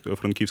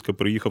Франківська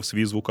приїхав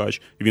свій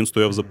звукач, і він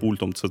стояв за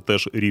пультом, це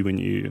теж рівень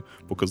і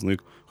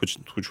показник.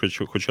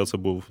 Хоча це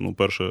був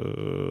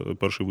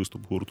перший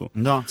виступ гурту.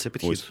 Да, це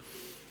підхід. Ось.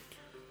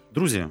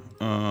 Друзі,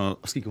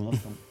 скільки у нас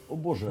там? О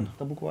Боже,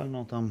 та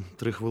буквально там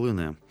 3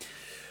 хвилини.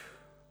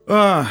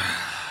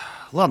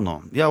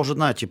 Ладно, я вже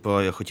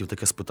я хотів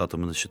таке спитати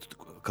мене ще.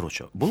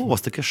 Коротше, було у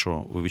вас таке,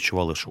 що ви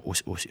відчували, що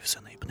ось і все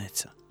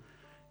наїбнеться?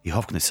 І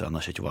гавкнеться,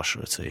 ваш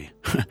цей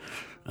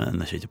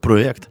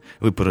проєкт,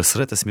 ви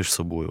пересретесь між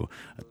собою,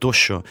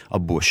 тощо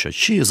або що.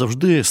 Чи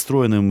завжди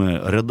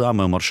стройними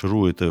рядами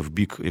маршируєте в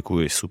бік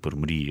якоїсь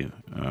супермрії?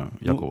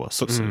 Як у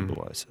вас це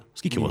відбувається?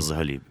 Скільки у вас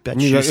взагалі?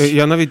 5-6?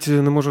 Я навіть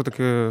не можу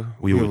таке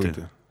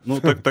уявити.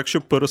 Так,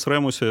 щоб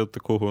пересремося,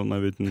 такого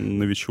навіть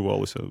не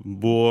відчувалося.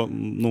 Бо,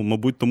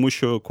 мабуть, тому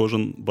що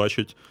кожен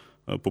бачить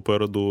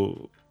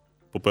попереду,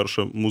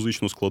 по-перше,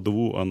 музичну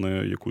складову, а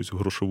не якусь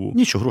грошову.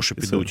 Нічого, гроші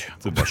підуть,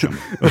 побачимо.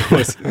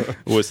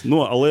 Ось.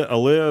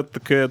 Але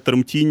таке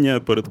тремтіння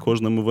перед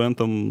кожним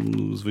івентом,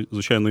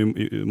 звичайно,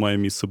 має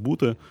місце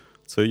бути.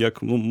 Це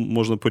як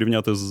можна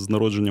порівняти з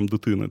народженням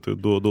дитини. Ти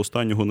до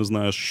останнього не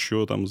знаєш,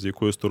 що там, з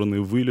якої сторони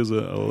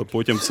вилізе, але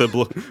потім це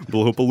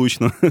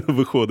благополучно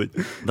виходить.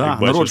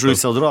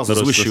 Народжується одразу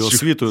з вищою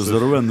освітою,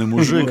 здоровенний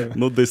мужик.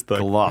 Десь так.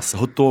 Клас,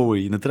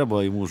 готовий, не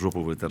треба йому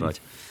жопу витирати.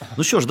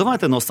 Ну що ж,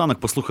 давайте наостанок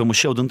послухаємо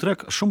ще один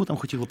трек. Що ми там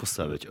хотіли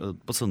поставити?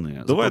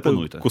 Пацани, запропонуйте.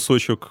 Давайте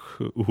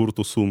кусочок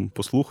гурту Сум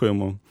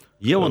послухаємо.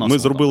 Є у нас ми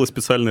зробили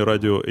спеціальний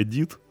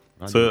радіоедіт.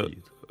 Це,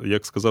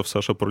 як сказав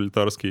Саша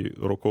Пролетарський,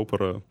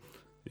 рок-опера.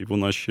 І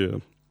вона ще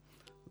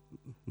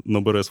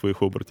набере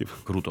своїх обертів.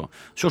 Круто.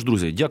 Що ж,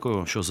 друзі,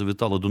 дякую, що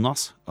завітали до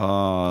нас.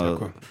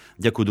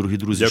 Дякую, дорогі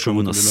друзі, що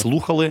ви нас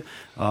слухали.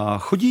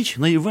 Ходіть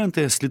на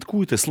івенти,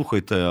 слідкуйте,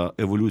 слухайте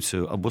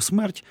 «Еволюцію або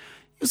смерть».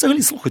 І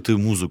взагалі слухайте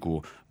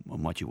музику,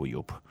 мать його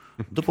йоб.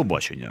 До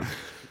побачення.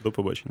 До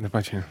побачення. До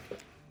побачення.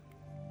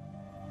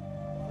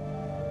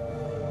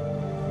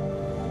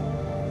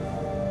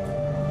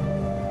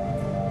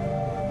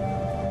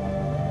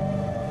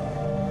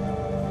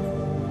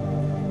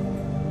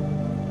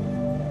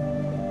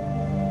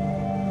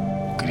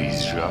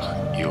 Крізь жах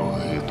і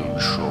огиду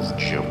йшов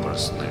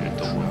Джеферс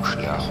невідомим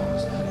шляхом,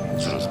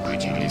 з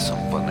розбиті лісом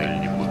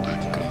панельні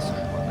будинки,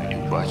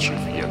 і бачив,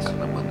 як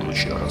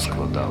неминуче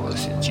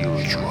розкладалося тіло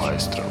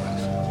Чугайстрове,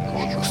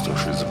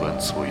 випустивши з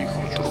вен своїх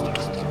отрут,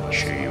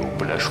 що її у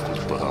пляшку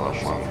збирала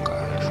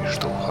мамка, і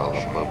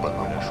штовхала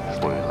бебаном,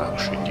 бо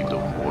інакше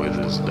дідом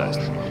войде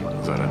здасть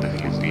заради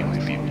хлібини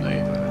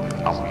бідної,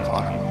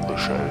 Амфар,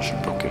 лишаючи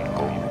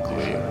покидьковий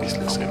клеєм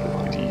після себе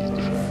в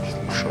під'їзді,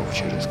 йшов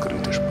через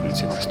крите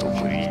шприцями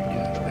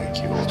стовбуріння на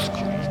кіоск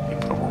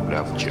і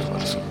промовляв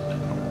Джеферсон: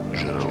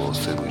 «Джерело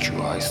сили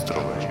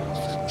Чугайстрове,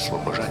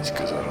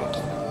 слобожанське зародо,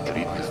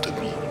 рідне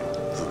тобі,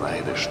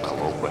 знайдеш на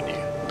лобані,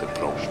 де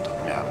промінь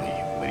тьмяний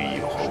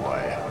мрію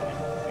ховає».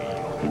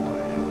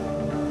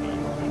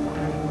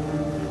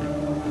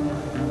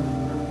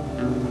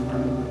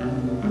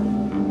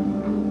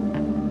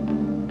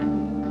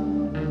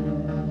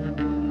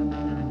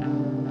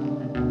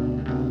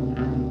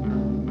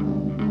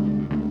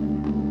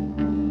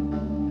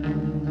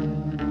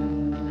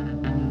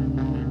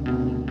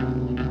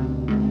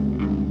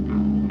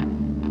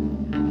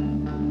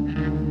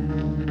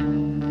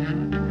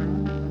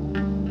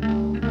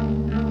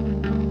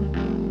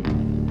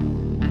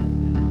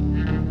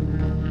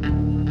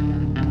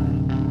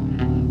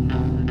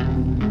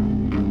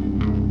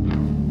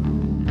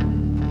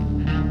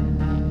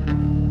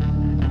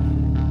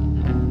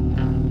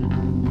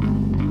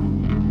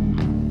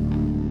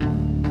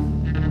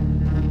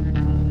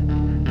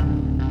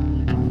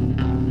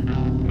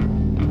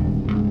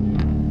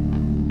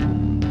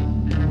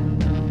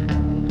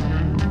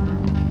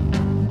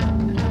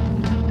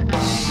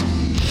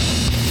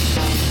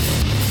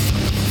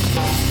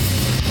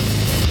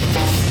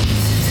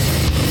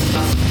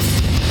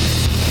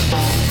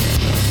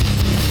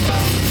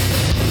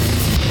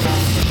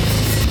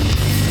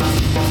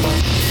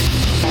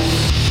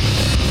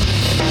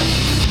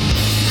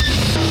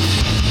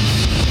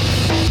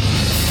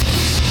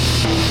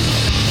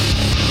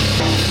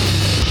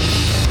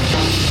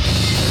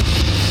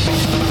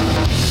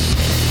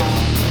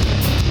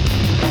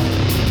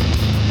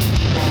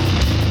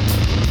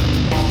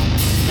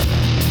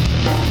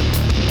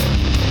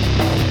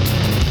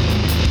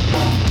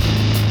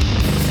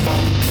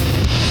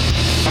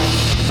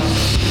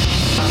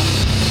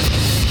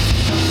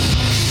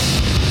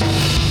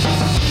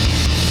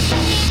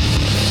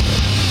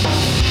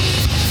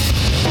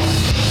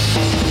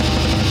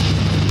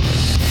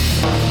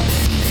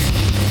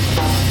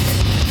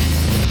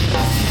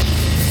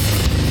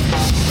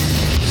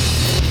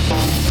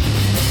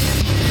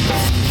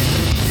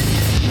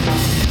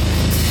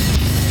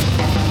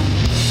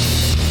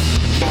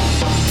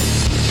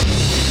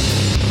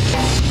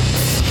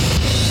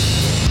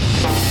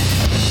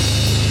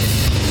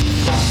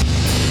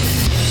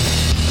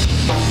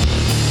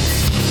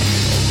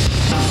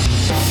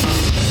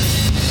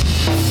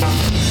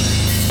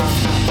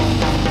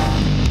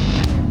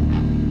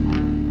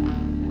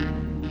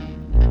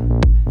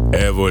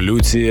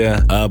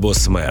 Еволюція або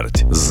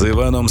смерть з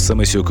Іваном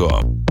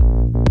Семисюком.